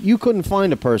 you couldn't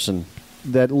find a person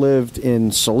that lived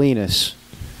in Salinas,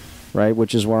 right,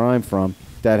 which is where I'm from,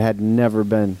 that had never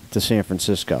been to San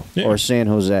Francisco or San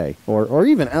Jose or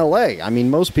even L.A. I mean,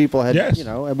 most people had,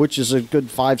 which is a good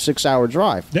 5-6 hour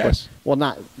drive. Yes. But, well,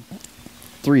 not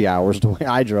 3 hours the way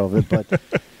I drove it, but,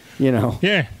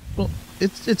 Yeah. Well,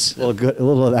 it's a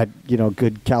little of that,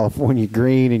 good California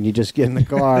green, and you just get in the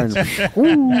car and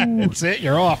whoo, That's it.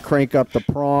 You're off. crank up the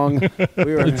prong.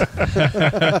 We were,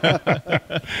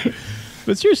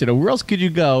 But seriously, though, where else could you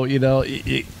go? You go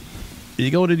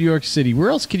to New York City. Where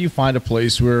else can you find a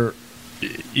place where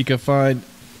you can find,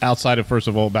 outside of, first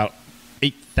of all, about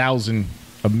 8,000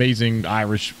 amazing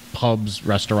Irish pubs,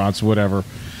 restaurants, whatever.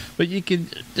 But you can,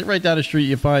 right down the street,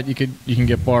 you can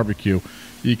get barbecue.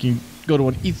 You can go to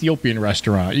an Ethiopian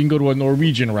restaurant. You can go to a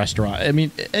Norwegian restaurant. I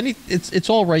mean, it's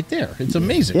all right there. It's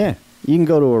amazing. yeah. You can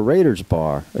go to a Raiders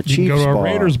bar, a Chiefs bar. You can go to a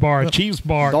Raiders bar, a Chiefs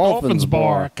bar, Dolphins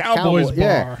bar, Cowboys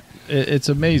bar. It's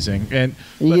amazing. And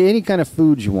You get any kind of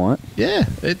food you want. yeah,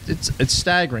 it's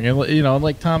staggering. And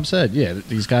like Tom said,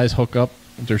 these guys hook up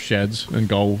their sheds and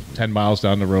go 10 miles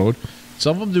down the road.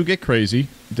 Some of them do get crazy.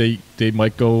 They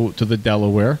might go to the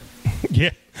Delaware.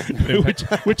 Yeah.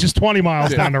 which is 20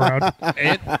 miles down the road.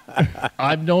 And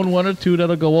I've known one or two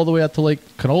that'll go all the way out to Lake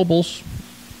Knoebels,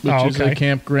 which is a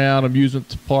campground,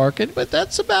 amusement park. But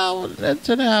that's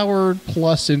an hour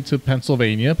plus into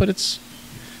Pennsylvania. But it's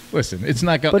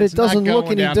not going. But it doesn't look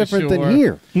any different than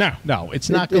here. No, it's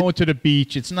not going to the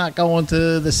beach. It's not going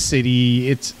to the city.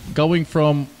 It's going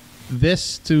from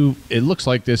this to, it looks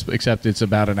like this, except it's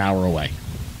about an hour away.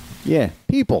 Yeah.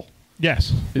 People,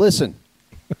 Yes. listen.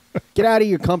 Get out of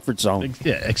your comfort zone.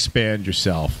 Yeah, expand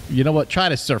yourself. You know what? Try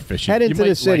to surf fishing. Head You into might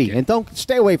the city like it. and don't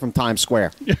stay away from Times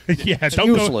Square. Yeah, don't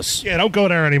useless. Don't go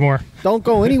there anymore. Don't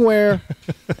go anywhere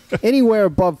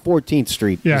above 14th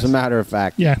Street, Yes. as a matter of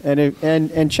fact. Yeah.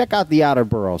 And check out the outer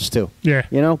boroughs too. Yeah.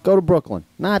 Go to Brooklyn.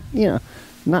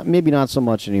 Maybe not so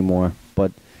much anymore,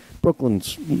 but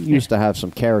Brooklyn's used to have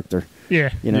some character.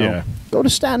 Yeah. Yeah. Go to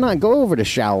Staten Island. Go over to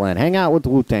Shaolin. Hang out with the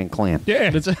Wu-Tang Clan. Yeah.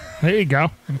 There you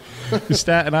go.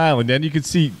 Staten Island. Then you could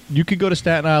go to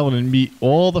Staten Island and meet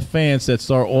all the fans that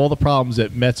start all the problems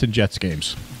at Mets and Jets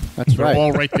games. That's They're right.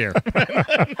 all right there.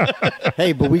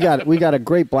 Hey, but we got a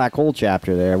great black hole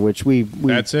chapter there, which we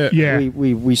That's it. Yeah.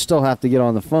 we still have to get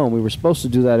on the phone. We were supposed to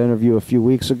do that interview a few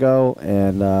weeks ago,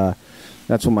 and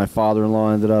that's when my father-in-law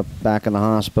ended up back in the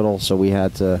hospital. So we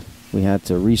had to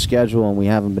reschedule, and we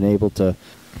haven't been able to.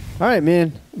 All right,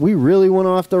 man. We really went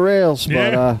off the rails, but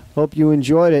Yeah. hope you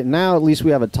enjoyed it. Now, at least we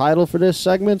have a title for this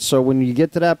segment, so when you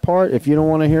get to that part, if you don't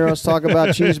want to hear us talk about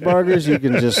cheeseburgers, you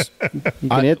can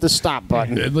hit the stop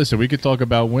button. Listen, we could talk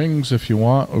about wings if you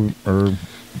want, or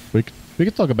we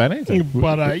could talk about anything.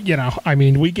 But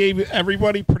we gave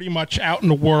everybody pretty much out in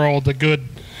the world a good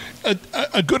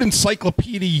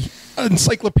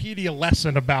encyclopedia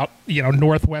lesson about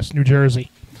Northwest New Jersey.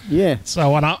 Yeah.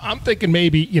 So, and I'm thinking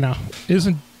maybe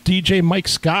isn't DJ Mike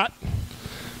Scott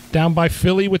down by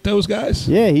Philly with those guys?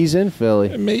 Yeah, he's in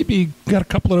Philly. Maybe got a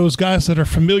couple of those guys that are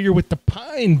familiar with the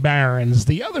Pine Barrens,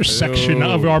 the other section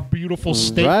of our beautiful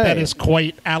state that is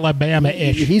quite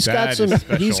Alabama-ish. He's That got is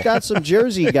special. he's got some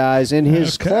Jersey guys in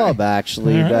his club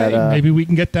actually. All right, That maybe we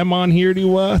can get them on here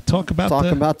to talk about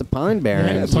the Pine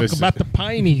Barrens. talk about the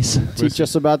Pineys. Teach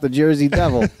us about the Jersey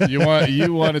Devil. You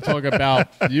want to talk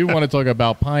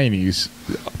about Pineys.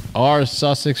 Our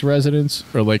Sussex residents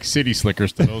are like city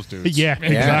slickers to those dudes. Yeah,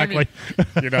 exactly.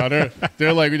 They're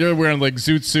wearing like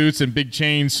zoot suits and big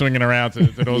chains swinging around to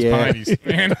those Yeah. Pineys.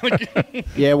 Man,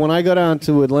 Yeah, when I go down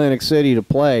to Atlantic City to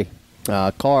play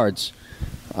cards,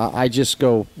 I just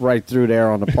go right through there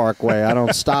on the Parkway. I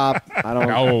don't stop. I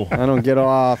don't get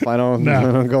off. I don't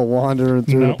go wandering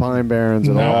through the Pine Barrens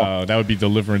at all. that would be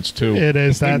Deliverance too. It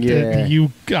is that Yeah.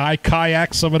 I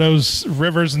kayak some of those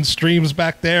rivers and streams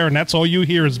back there, and that's all you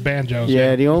hear is banjos.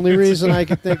 Yeah, the only reason I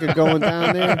could think of going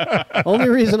down there,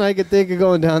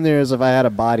 is if I had a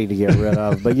body to get rid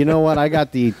of. But you know what? I got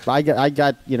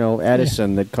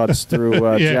Edison that cuts through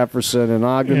Jefferson and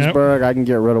Ogdensburg. I can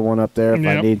get rid of one up there if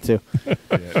I need to.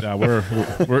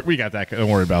 Yeah, we got that. Don't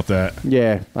worry about that.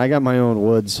 Yeah, I got my own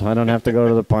woods. I don't have to go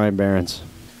to the Pine Barrens.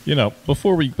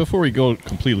 Before we go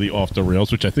completely off the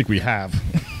rails, which I think we have,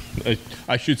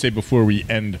 I should say before we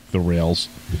end the rails.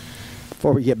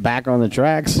 before we get back on the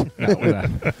tracks.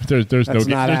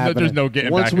 There's no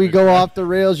getting once back. we go off the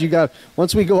rails, you got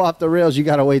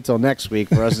to wait till next week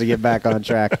for us to get back on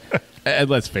track. And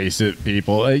let's face it,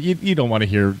 people, you don't want to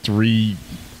hear three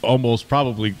almost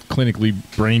probably clinically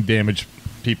brain damaged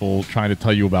people trying to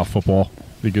tell you about football,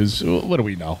 because what do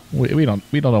we know? We don't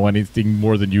know anything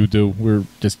more than you do. We're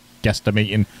just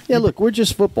guesstimating. Yeah, look, we're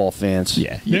just football fans.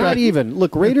 Yeah. Not even.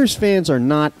 Look, Raiders fans are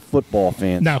not football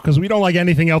fans. No, because we don't like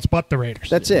anything else but the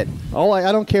Raiders. That's it.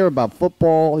 I don't care about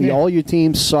football. Yeah. All your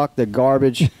teams suck. They're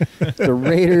garbage. The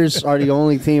Raiders are the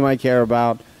only team I care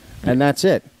about, and that's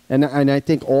it. And I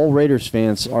think all Raiders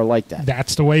fans are like that.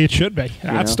 That's the way it should be.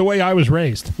 That's the way I was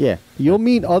raised. Yeah. You'll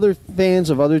meet other fans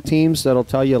of other teams that'll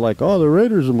tell you, like, oh, the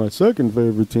Raiders are my second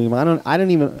favorite team. I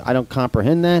don't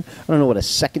comprehend that. I don't know what a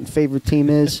second favorite team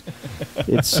is.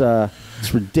 It's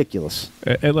ridiculous.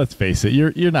 And let's face it,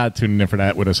 you're not tuning in for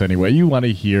that with us anyway. You want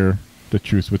to hear the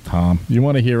truth with Tom. You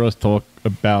want to hear us talk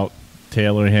about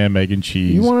Taylor ham, egg, and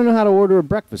cheese. You want to know how to order a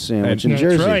breakfast sandwich in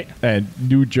Jersey. Right. And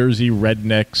New Jersey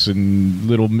rednecks and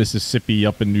little Mississippi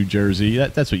up in New Jersey.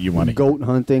 That's what you want to hear. Goat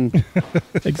hunting.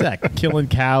 Exactly. Killing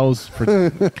cows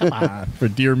for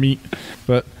deer meat.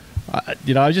 But, I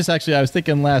was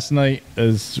thinking last night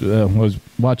as I was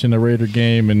watching the Raider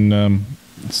game and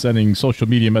sending social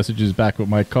media messages back with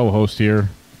my co-host here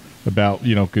about,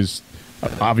 because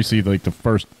obviously like the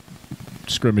first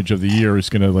scrimmage of the year is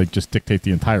going to just dictate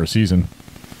the entire season.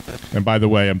 And by the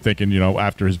way, I'm thinking,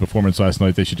 after his performance last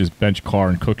night, they should just bench Carr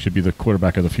and Cook should be the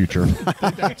quarterback of the future.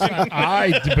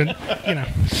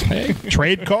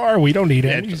 Trade Carr. We don't need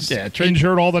him. He's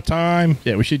injured all the time.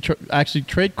 Yeah, we should actually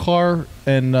trade Carr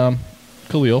and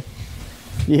Khalil.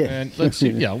 Yeah. And let's see.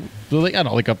 Yeah, I don't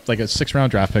know, like a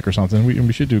 6th-round draft pick or something.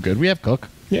 We should do good. We have Cook.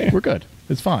 Yeah, we're good.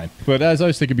 It's fine. But as I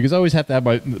was thinking, because I always have to have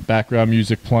my background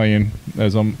music playing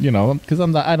as because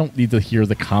I don't need to hear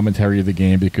the commentary of the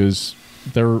game because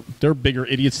they're bigger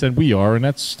idiots than we are, and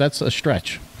that's a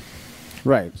stretch.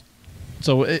 Right.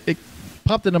 So it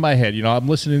popped into my head. I'm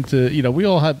listening to we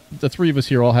all have, the three of us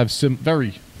here all have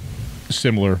very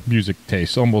similar music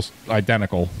tastes, almost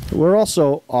identical. We're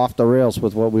also off the rails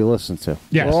with what we listen to.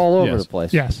 Yes. We're all over the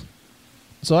place. Yes.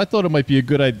 So I thought it might be a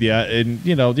good idea, and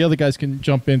the other guys can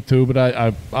jump in too. But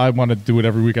I want to do it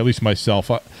every week, at least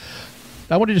myself. I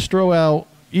want to just throw out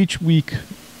each week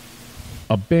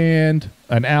a band,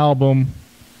 an album,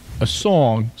 a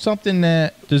song, something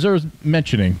that deserves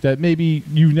mentioning that maybe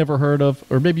you've never heard of,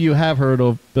 or maybe you have heard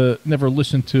of but never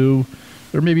listened to,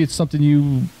 or maybe it's something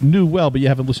you knew well but you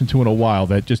haven't listened to in a while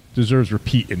that just deserves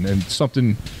repeating, and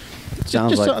something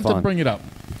Sounds just like something fun. to bring it up.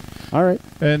 All right.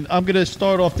 And I'm going to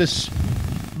start off this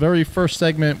very first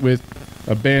segment with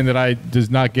a band that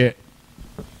does not get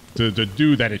to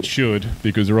do that it should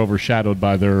because they're overshadowed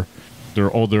by their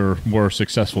older, more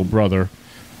successful brother,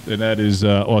 and that is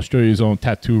Australia's own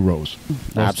Tattoo Rose.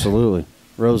 Absolutely.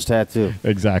 Rose Tattoo.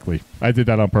 Exactly. I did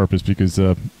that on purpose because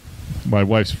my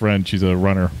wife's friend, she's a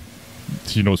runner.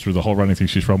 She knows through the whole running thing.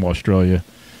 She's from Australia,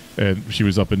 and she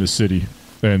was up in the city,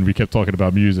 and we kept talking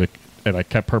about music, and I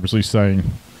kept purposely saying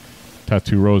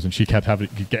Tattoo Rose, and she kept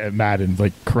getting mad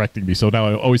and correcting me. So now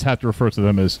I always have to refer to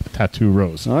them as Tattoo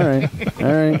Rose. All right.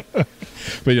 All right.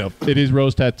 But it is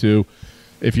Rose Tattoo.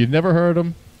 If you've never heard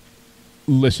them,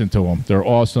 listen to them. They're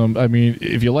awesome. I mean,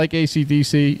 if you like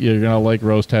AC/DC, you're gonna like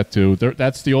Rose Tattoo.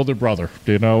 That's the older brother,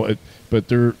 but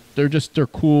they're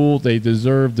cool. They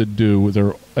deserve to do.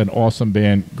 They're an awesome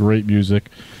band, great music.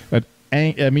 With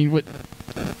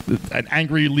an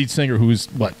angry lead singer who's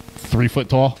 3 foot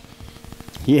tall.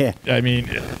 Yeah. I mean,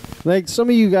 some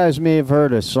of you guys may have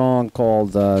heard a song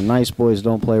called Nice Boys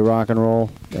Don't Play Rock and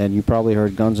Roll, and you probably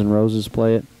heard Guns N' Roses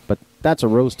play it, but that's a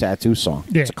Rose Tattoo song.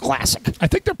 Yeah. It's a classic. I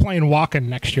think they're playing Walkin'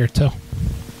 next year, too.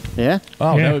 Yeah?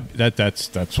 Oh, Yeah.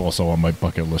 That's also on my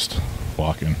bucket list,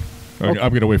 Walking. Okay. I'm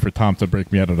going to wait for Tom to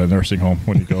break me out of the nursing home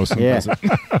when he goes. And Yeah. does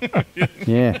it.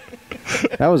 Yeah.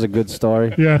 That was a good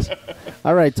story. Yes.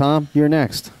 All right, Tom, you're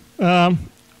next.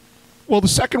 Well, the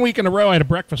second week in a row, I had a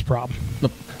breakfast problem.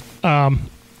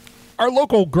 Our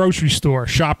local grocery store,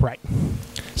 ShopRite,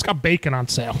 it's got bacon on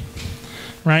sale,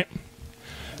 right?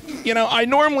 I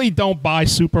normally don't buy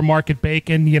supermarket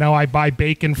bacon. I buy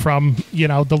bacon from,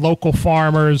 the local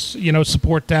farmers,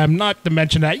 support them. Not to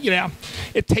mention that,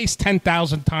 it tastes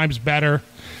 10,000 times better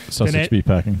Sussex beef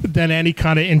packing than any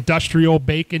kind of industrial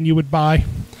bacon you would buy.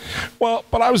 Well,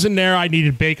 but I was in there. I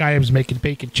needed bacon. I was making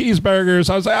bacon cheeseburgers.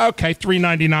 I was like, okay,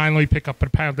 $3.99. Let me pick up a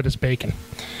pound of this bacon.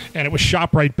 And it was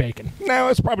ShopRite bacon. Now,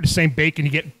 it's probably the same bacon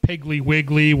you get in Piggly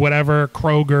Wiggly, whatever,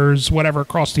 Kroger's, whatever,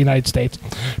 across the United States.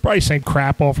 Probably the same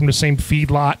crap, all from the same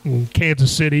feedlot in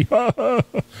Kansas City.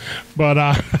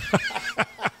 But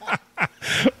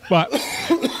But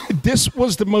this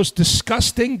was the most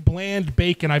disgusting, bland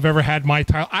bacon I've ever had in my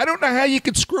entire. I don't know how you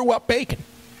could screw up bacon.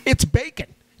 It's bacon.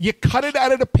 You cut it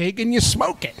out of the pig and you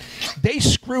smoke it. They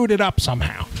screwed it up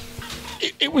somehow.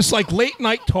 It was like late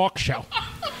night talk show.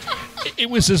 It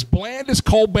was as bland as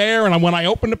Colbert, and when I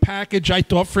opened the package, I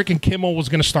thought freaking Kimmel was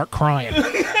going to start crying.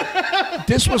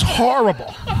 This was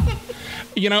horrible.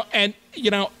 I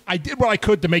did what I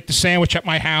could to make the sandwich at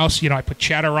my house. I put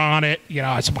cheddar on it. I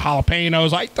had some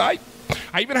jalapenos. I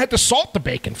even had to salt the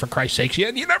bacon, for Christ's sakes.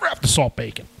 You never have to salt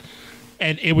bacon.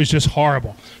 And it was just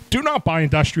horrible. Do not buy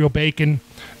industrial bacon.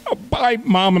 Buy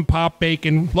mom and pop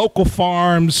bacon, local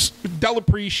farms. They'll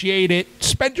appreciate it.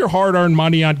 Spend your hard-earned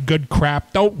money on good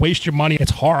crap. Don't waste your money.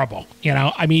 It's horrible.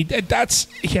 That's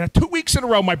 2 weeks in a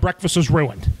row my breakfast was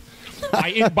ruined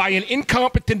by an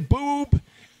incompetent boob,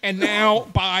 and now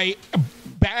by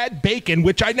bad bacon,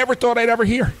 which I never thought I'd ever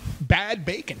hear. Bad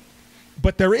bacon.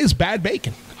 But there is bad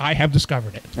bacon. I have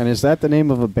discovered it. And is that the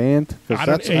name of a band?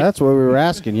 Because that's what we were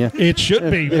asking you. It should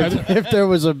be. If there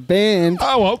was a band.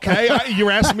 Oh, okay. You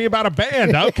were asking me about a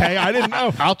band. Okay, I didn't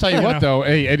know. I'll tell you what, though.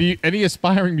 Hey, any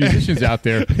aspiring musicians out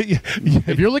there,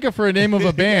 if you're looking for a name of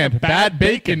a band, Bad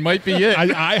Bacon might be it.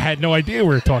 I had no idea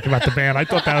we were talking about the band. I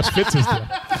thought that was Fitz's deal.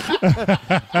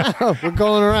 We're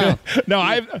going around. No,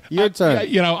 Your turn.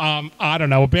 I don't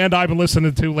know. A band I've been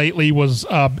listening to lately was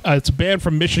it's a band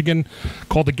from Michigan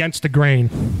called Against the Grain.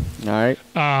 All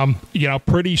right.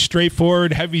 Pretty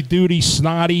straightforward, heavy duty,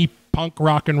 snotty punk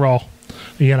rock and roll.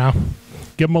 Give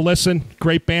them a listen.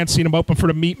 Great band. Seen them open for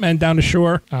the Meatmen down the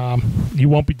shore. You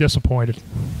won't be disappointed.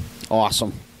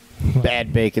 Awesome.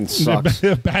 Bad Bacon sucks.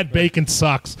 Bad Bacon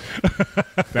sucks.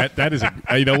 That is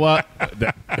you know what?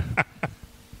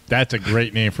 That's a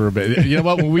great name for a band. You know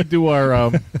what? When we do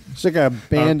our it's like a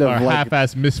band our of like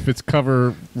half-ass Misfits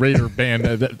cover Raider band,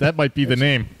 that might be the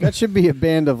name. That should be a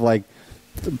band of like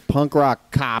punk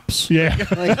rock cops. Yeah.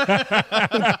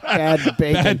 Bad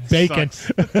Bacon. Bad Bacon.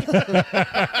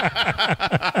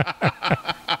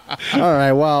 All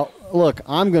right. Well, look,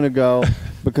 I'm going to go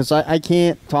because I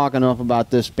can't talk enough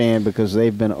about this band because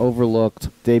they've been overlooked.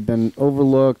 They've been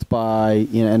overlooked by,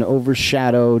 and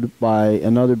overshadowed by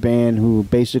another band who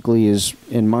basically is,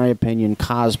 in my opinion,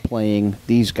 cosplaying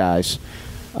these guys.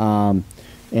 And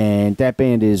that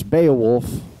band is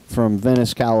Beowulf from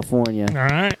Venice, California. All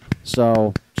right.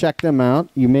 So check them out.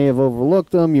 You may have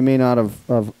overlooked them. You may not have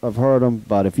heard them.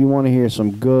 But if you want to hear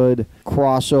some good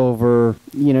crossover,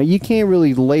 you can't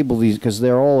really label these because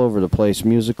they're all over the place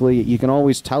musically. You can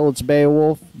always tell it's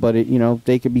Beowulf, but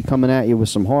they could be coming at you with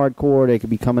some hardcore. They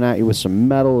could be coming at you with some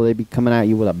metal. They'd be coming at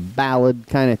you with a ballad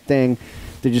kind of thing.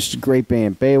 They're just a great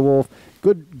band. Beowulf,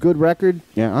 good record.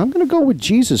 Yeah, I'm gonna go with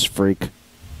Jesus Freak,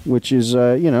 which is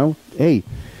hey,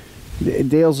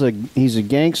 Dale's he's a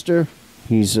gangster.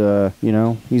 He's he's a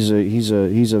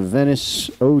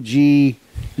Venice OG,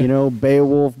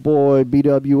 Beowulf boy,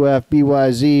 BWF,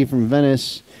 BYZ from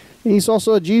Venice. He's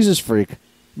also a Jesus freak,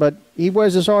 but he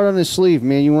wears his heart on his sleeve,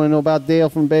 man. You want to know about Dale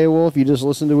from Beowulf? You just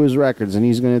listen to his records, and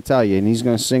he's going to tell you, and he's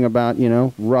going to sing about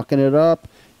rucking it up,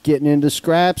 getting into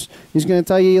scraps. He's going to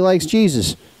tell you he likes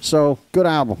Jesus. So good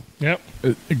album. Yep,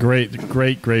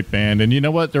 great band. And you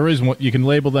know what? There is one you can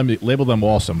label them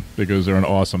awesome because they're an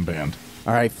awesome band.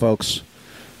 All right, folks.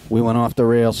 We went off the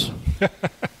rails.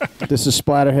 This is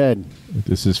Splatterhead.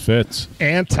 This is Fitz.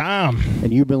 And Tom.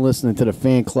 And you've been listening to the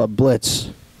Fan Club Blitz.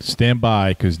 Stand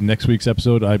by, because next week's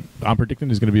episode, I'm predicting,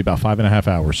 is going to be about 5.5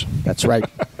 hours. That's right.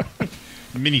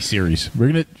 Mini-series.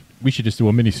 We should just do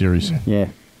a mini-series. Yeah.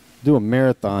 Do a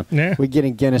marathon. Yeah. We're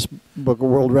getting Guinness Book of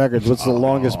World Records. What's the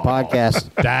longest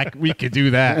podcast? We could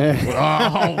do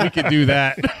that. We could do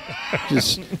that.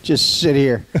 Just sit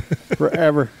here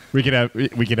forever. We could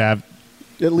have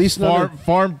at least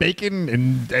farm bacon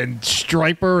and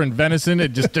striper and venison. It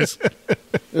just at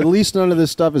least none of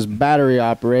this stuff is battery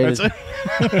operated.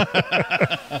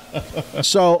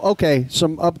 So, okay,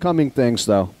 some upcoming things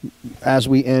though. As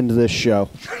we end this show,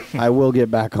 I will get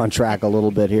back on track a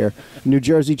little bit here. New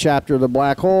Jersey chapter of the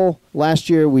Black Hole. Last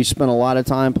year we spent a lot of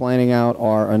time planning out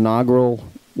our inaugural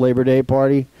Labor Day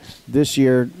party. This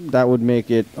year, that would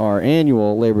make it our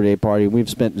annual Labor Day party. We've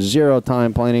spent 0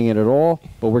 time planning it at all,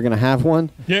 but we're going to have one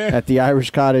at the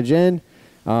Irish Cottage Inn.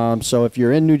 So if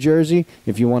you're in New Jersey,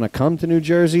 if you want to come to New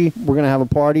Jersey, we're going to have a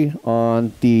party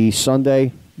on the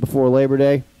Sunday before Labor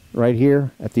Day right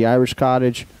here at the Irish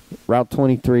Cottage, Route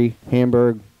 23,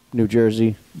 Hamburg, New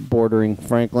Jersey, bordering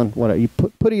Franklin. Whatever. You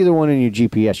put either one in your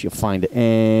GPS, you'll find it.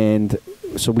 And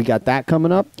so we got that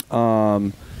coming up.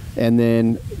 And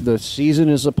then the season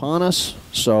is upon us,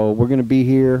 so we're going to be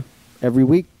here every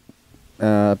week,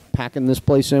 packing this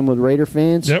place in with Raider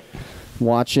fans. Yep.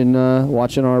 watching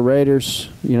our Raiders,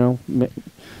 the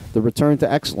return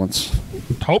to excellence.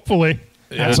 Hopefully.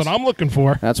 That's what I'm looking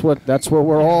for. That's what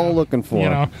we're all looking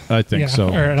for. I think so.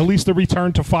 Or at least the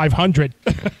return to 500,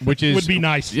 which is would be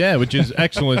nice. Yeah, which is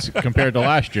excellence compared to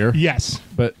last year. Yes.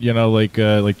 But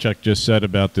like Chuck just said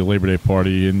about the Labor Day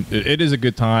party, and it is a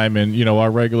good time. And our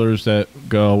regulars that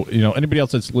go, anybody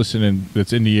else that's listening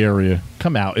that's in the area,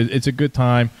 come out. It's a good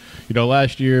time.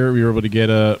 Last year we were able to get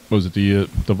the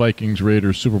Vikings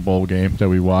Raiders Super Bowl game that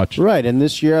we watched. Right, and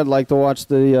this year I'd like to watch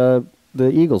the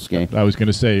Eagles game. I was going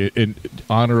to say, in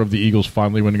honor of the Eagles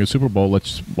finally winning a Super Bowl,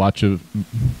 let's watch a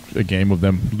game of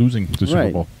them losing the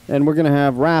Super Bowl. And we're going to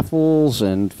have raffles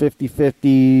and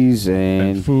 50-50s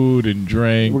and food and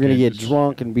drink. We're going to get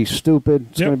drunk and be stupid.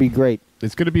 It's going to be great.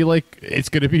 It's going to be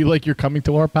like you're coming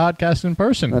to our podcast in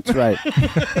person. That's right.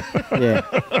 Yeah.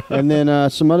 And then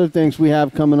some other things we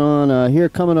have coming on here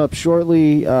coming up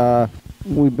shortly.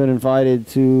 We've been invited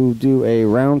to do a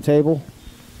roundtable,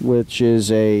 which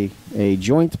is a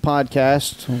joint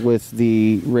podcast with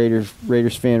the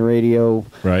Raiders Fan Radio,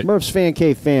 Murph's Fan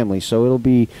Cave family. So it'll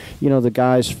be, the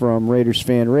guys from Raiders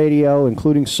Fan Radio,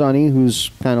 including Sonny,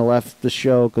 who's kind of left the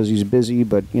show because he's busy,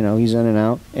 but, he's in and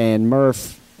out, and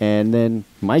Murph, and then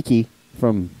Mikey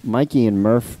from Mikey and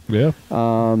Murph. Yeah.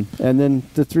 And then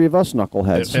the three of us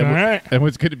knuckleheads. And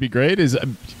what's going to be great is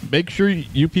make sure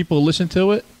you people listen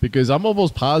to it, because I'm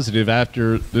almost positive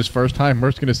after this first time,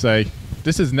 Murph's going to say,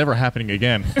 this is never happening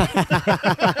again.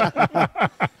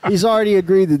 He's already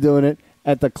agreed to doing it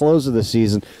at the close of the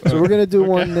season, so we're going to do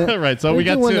one. Right, so we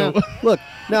got two. Look,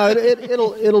 no,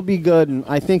 it'll be good, and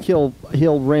I think he'll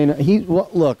rein.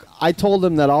 Look, I told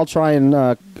him that I'll try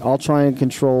and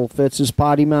control Fitz's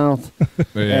potty mouth.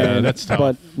 Yeah, that's tough.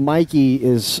 But Mikey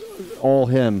is all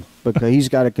him, because he's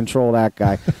got to control that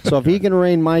guy. So if he can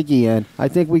rein Mikey in, I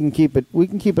think we can keep it. We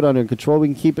can keep it under control. We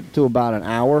can keep it to about an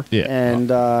hour. Yeah, and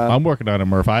I'm working on it,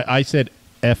 Murph. I said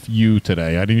 "F you"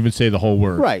 today. I didn't even say the whole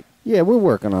word. Right. Yeah, we're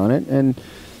working on it, and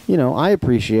I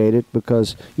appreciate it,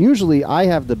 because usually I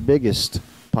have the biggest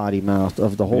potty mouth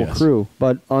of the whole crew,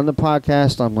 but on the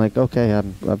podcast I'm like, okay,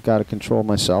 I've got to control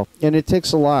myself, and it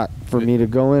takes a lot for me to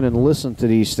go in and listen to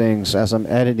these things as I'm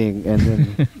editing and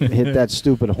then hit that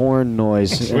stupid horn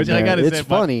noise. Which I gotta say, it's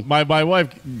funny. My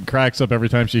wife cracks up every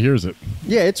time she hears it.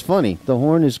 Yeah, it's funny. The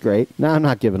horn is great. Now, I'm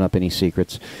not giving up any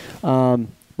secrets, but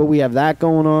we have that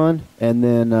going on, and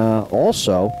then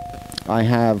also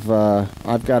I've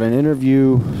got an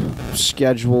interview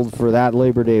scheduled for that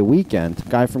Labor Day weekend. A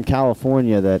guy from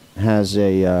California that has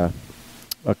a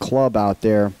club out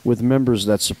there with members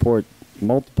that support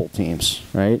multiple teams,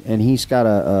 right? And he's got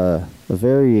a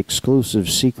very exclusive,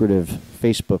 secretive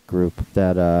Facebook group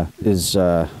that is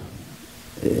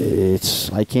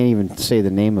it's I can't even say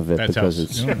the name of it because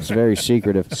it's very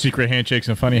secretive. Secret handshakes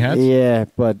and funny hats? Yeah,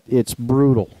 but it's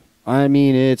brutal. I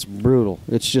mean, it's brutal.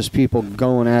 It's just people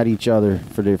going at each other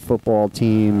for their football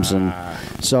teams. And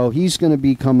so he's going to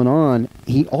be coming on.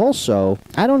 He also,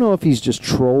 I don't know if he's just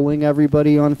trolling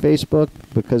everybody on Facebook,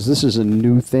 because this is a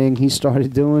new thing he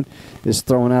started doing, is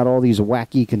throwing out all these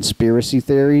wacky conspiracy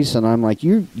theories. And I'm like,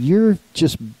 you're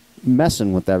just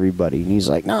messing with everybody. And he's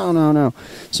like, no.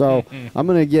 So I'm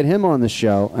going to get him on the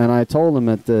show, and I told him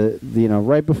at the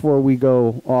right before we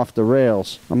go off the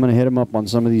rails, I'm going to hit him up on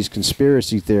some of these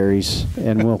conspiracy theories,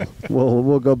 and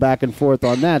we'll go back and forth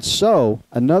on that. So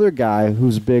another guy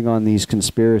who's big on these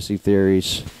conspiracy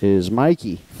theories is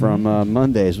Mikey from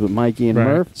Mondays with Mikey and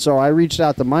Murph. So I reached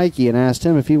out to Mikey and asked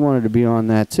him if he wanted to be on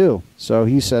that too. So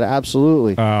he said,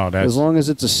 absolutely. As long as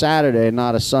it's a Saturday,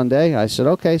 not a Sunday. I said,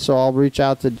 okay, so I'll reach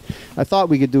out to... I thought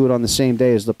we could do it on the same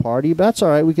day as the party, but that's all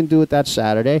right. We can do it that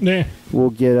Saturday. Yeah.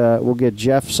 We'll get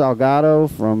Jeff Salgado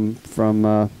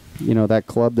from that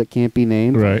club that can't be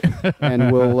named. Right.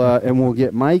 and we'll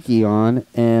get Mikey on,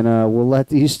 and we'll let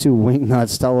these two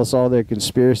wingnuts tell us all their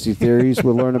conspiracy theories.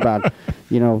 We'll learn about,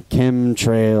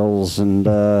 chemtrails and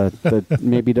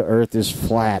maybe the Earth is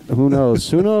flat. Who knows?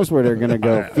 Who knows where they're going to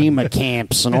go? FEMA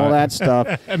camps and all that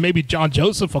stuff. And maybe John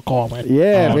Joseph will call it.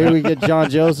 Yeah, maybe we get John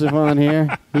Joseph on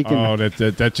here. He can,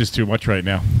 that's just too much right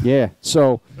now. Yeah.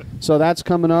 So that's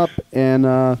coming up, and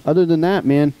other than that,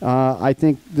 man, I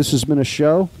think this has been a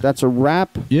show. That's a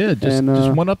wrap. Yeah, just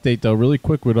one update, though, really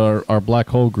quick with our Black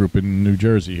Hole group in New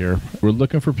Jersey here. We're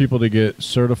looking for people to get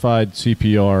certified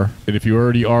CPR, and if you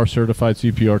already are certified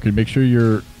CPR, can you make sure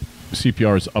your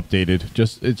CPR is updated?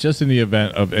 It's just in the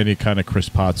event of any kind of Chris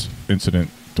Potts incident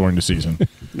during the season.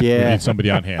 Yeah. We need somebody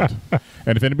on hand.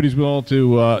 And if anybody's willing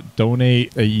to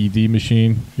donate a ED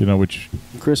machine, which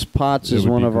Chris Potts is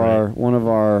one of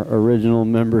our original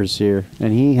members here,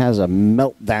 and he has a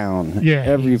meltdown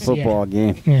every football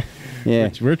game. Yeah. Yeah.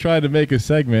 We're trying to make a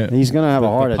segment. He's going to have a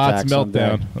heart attack Potts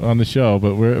meltdown someday. on the show,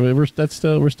 but we're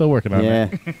still working on Yeah,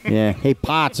 that. yeah. Hey,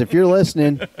 Potts, if you're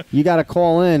listening, you got to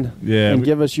call in and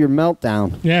give us your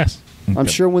meltdown. Yes. I'm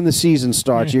sure when the season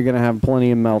starts, you're going to have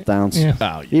plenty of meltdowns. Yeah.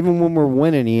 Oh, yeah. Even when we're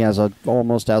winning, he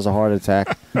almost has a heart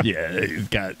attack. Yeah,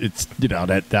 it's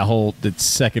that whole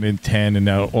it's 2nd and 10, and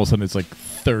now all of a sudden it's like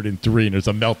 3rd and 3, and there's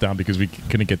a meltdown because we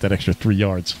couldn't get that extra 3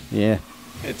 yards. Yeah.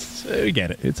 It's we get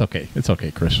it. It's okay. It's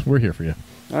okay, Chris. We're here for you.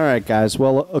 All right, guys.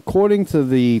 Well, according to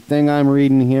the thing I'm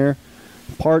reading here,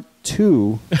 part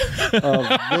 2 of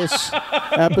this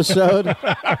episode,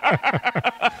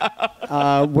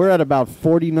 we're at about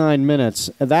 49 minutes.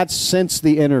 That's since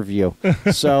the interview.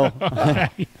 So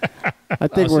I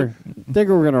think we're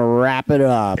going to wrap it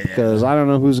up because I don't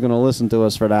know who's going to listen to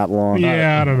us for that long.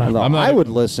 Yeah, I don't know. Although I would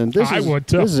listen. I would,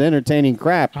 too. This is entertaining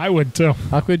crap. I would, too.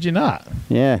 How could you not?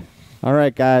 Yeah. All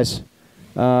right, guys.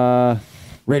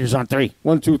 Raiders on 3.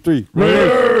 1, 2, 3.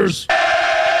 Raiders!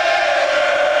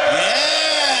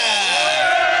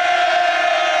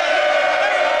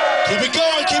 Keep it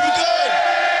going, keep it going.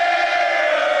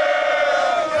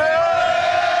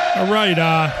 All right,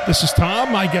 this is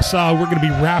Tom. I guess we're going to be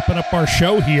wrapping up our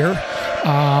show here.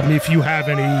 If you have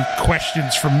any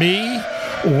questions for me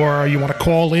or you want to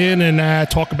call in and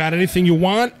talk about anything you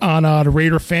want on the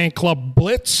Raider Fan Club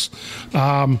Blitz,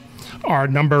 our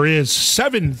number is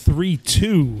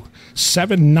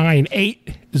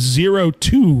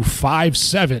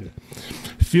 732-798-0257.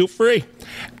 Feel free.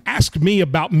 Ask me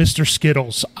about Mr.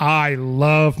 Skittles. I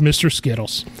love Mr.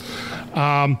 Skittles.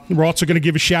 We're also going to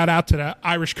give a shout out to the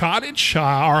Irish Cottage,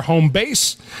 our home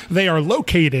base. They are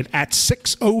located at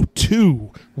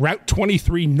 602 Route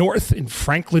 23 North in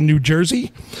Franklin, New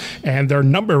Jersey. And their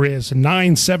number is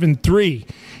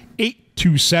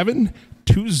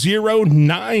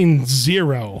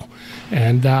 973-827-2090.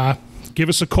 And give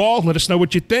us a call. Let us know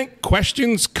what you think.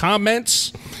 Questions,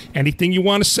 comments, anything you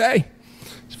want to say.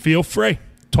 Feel free.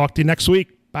 Talk to you next week.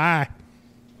 Bye.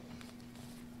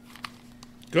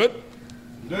 Good?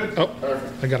 Good. Oh,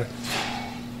 perfect. I got it.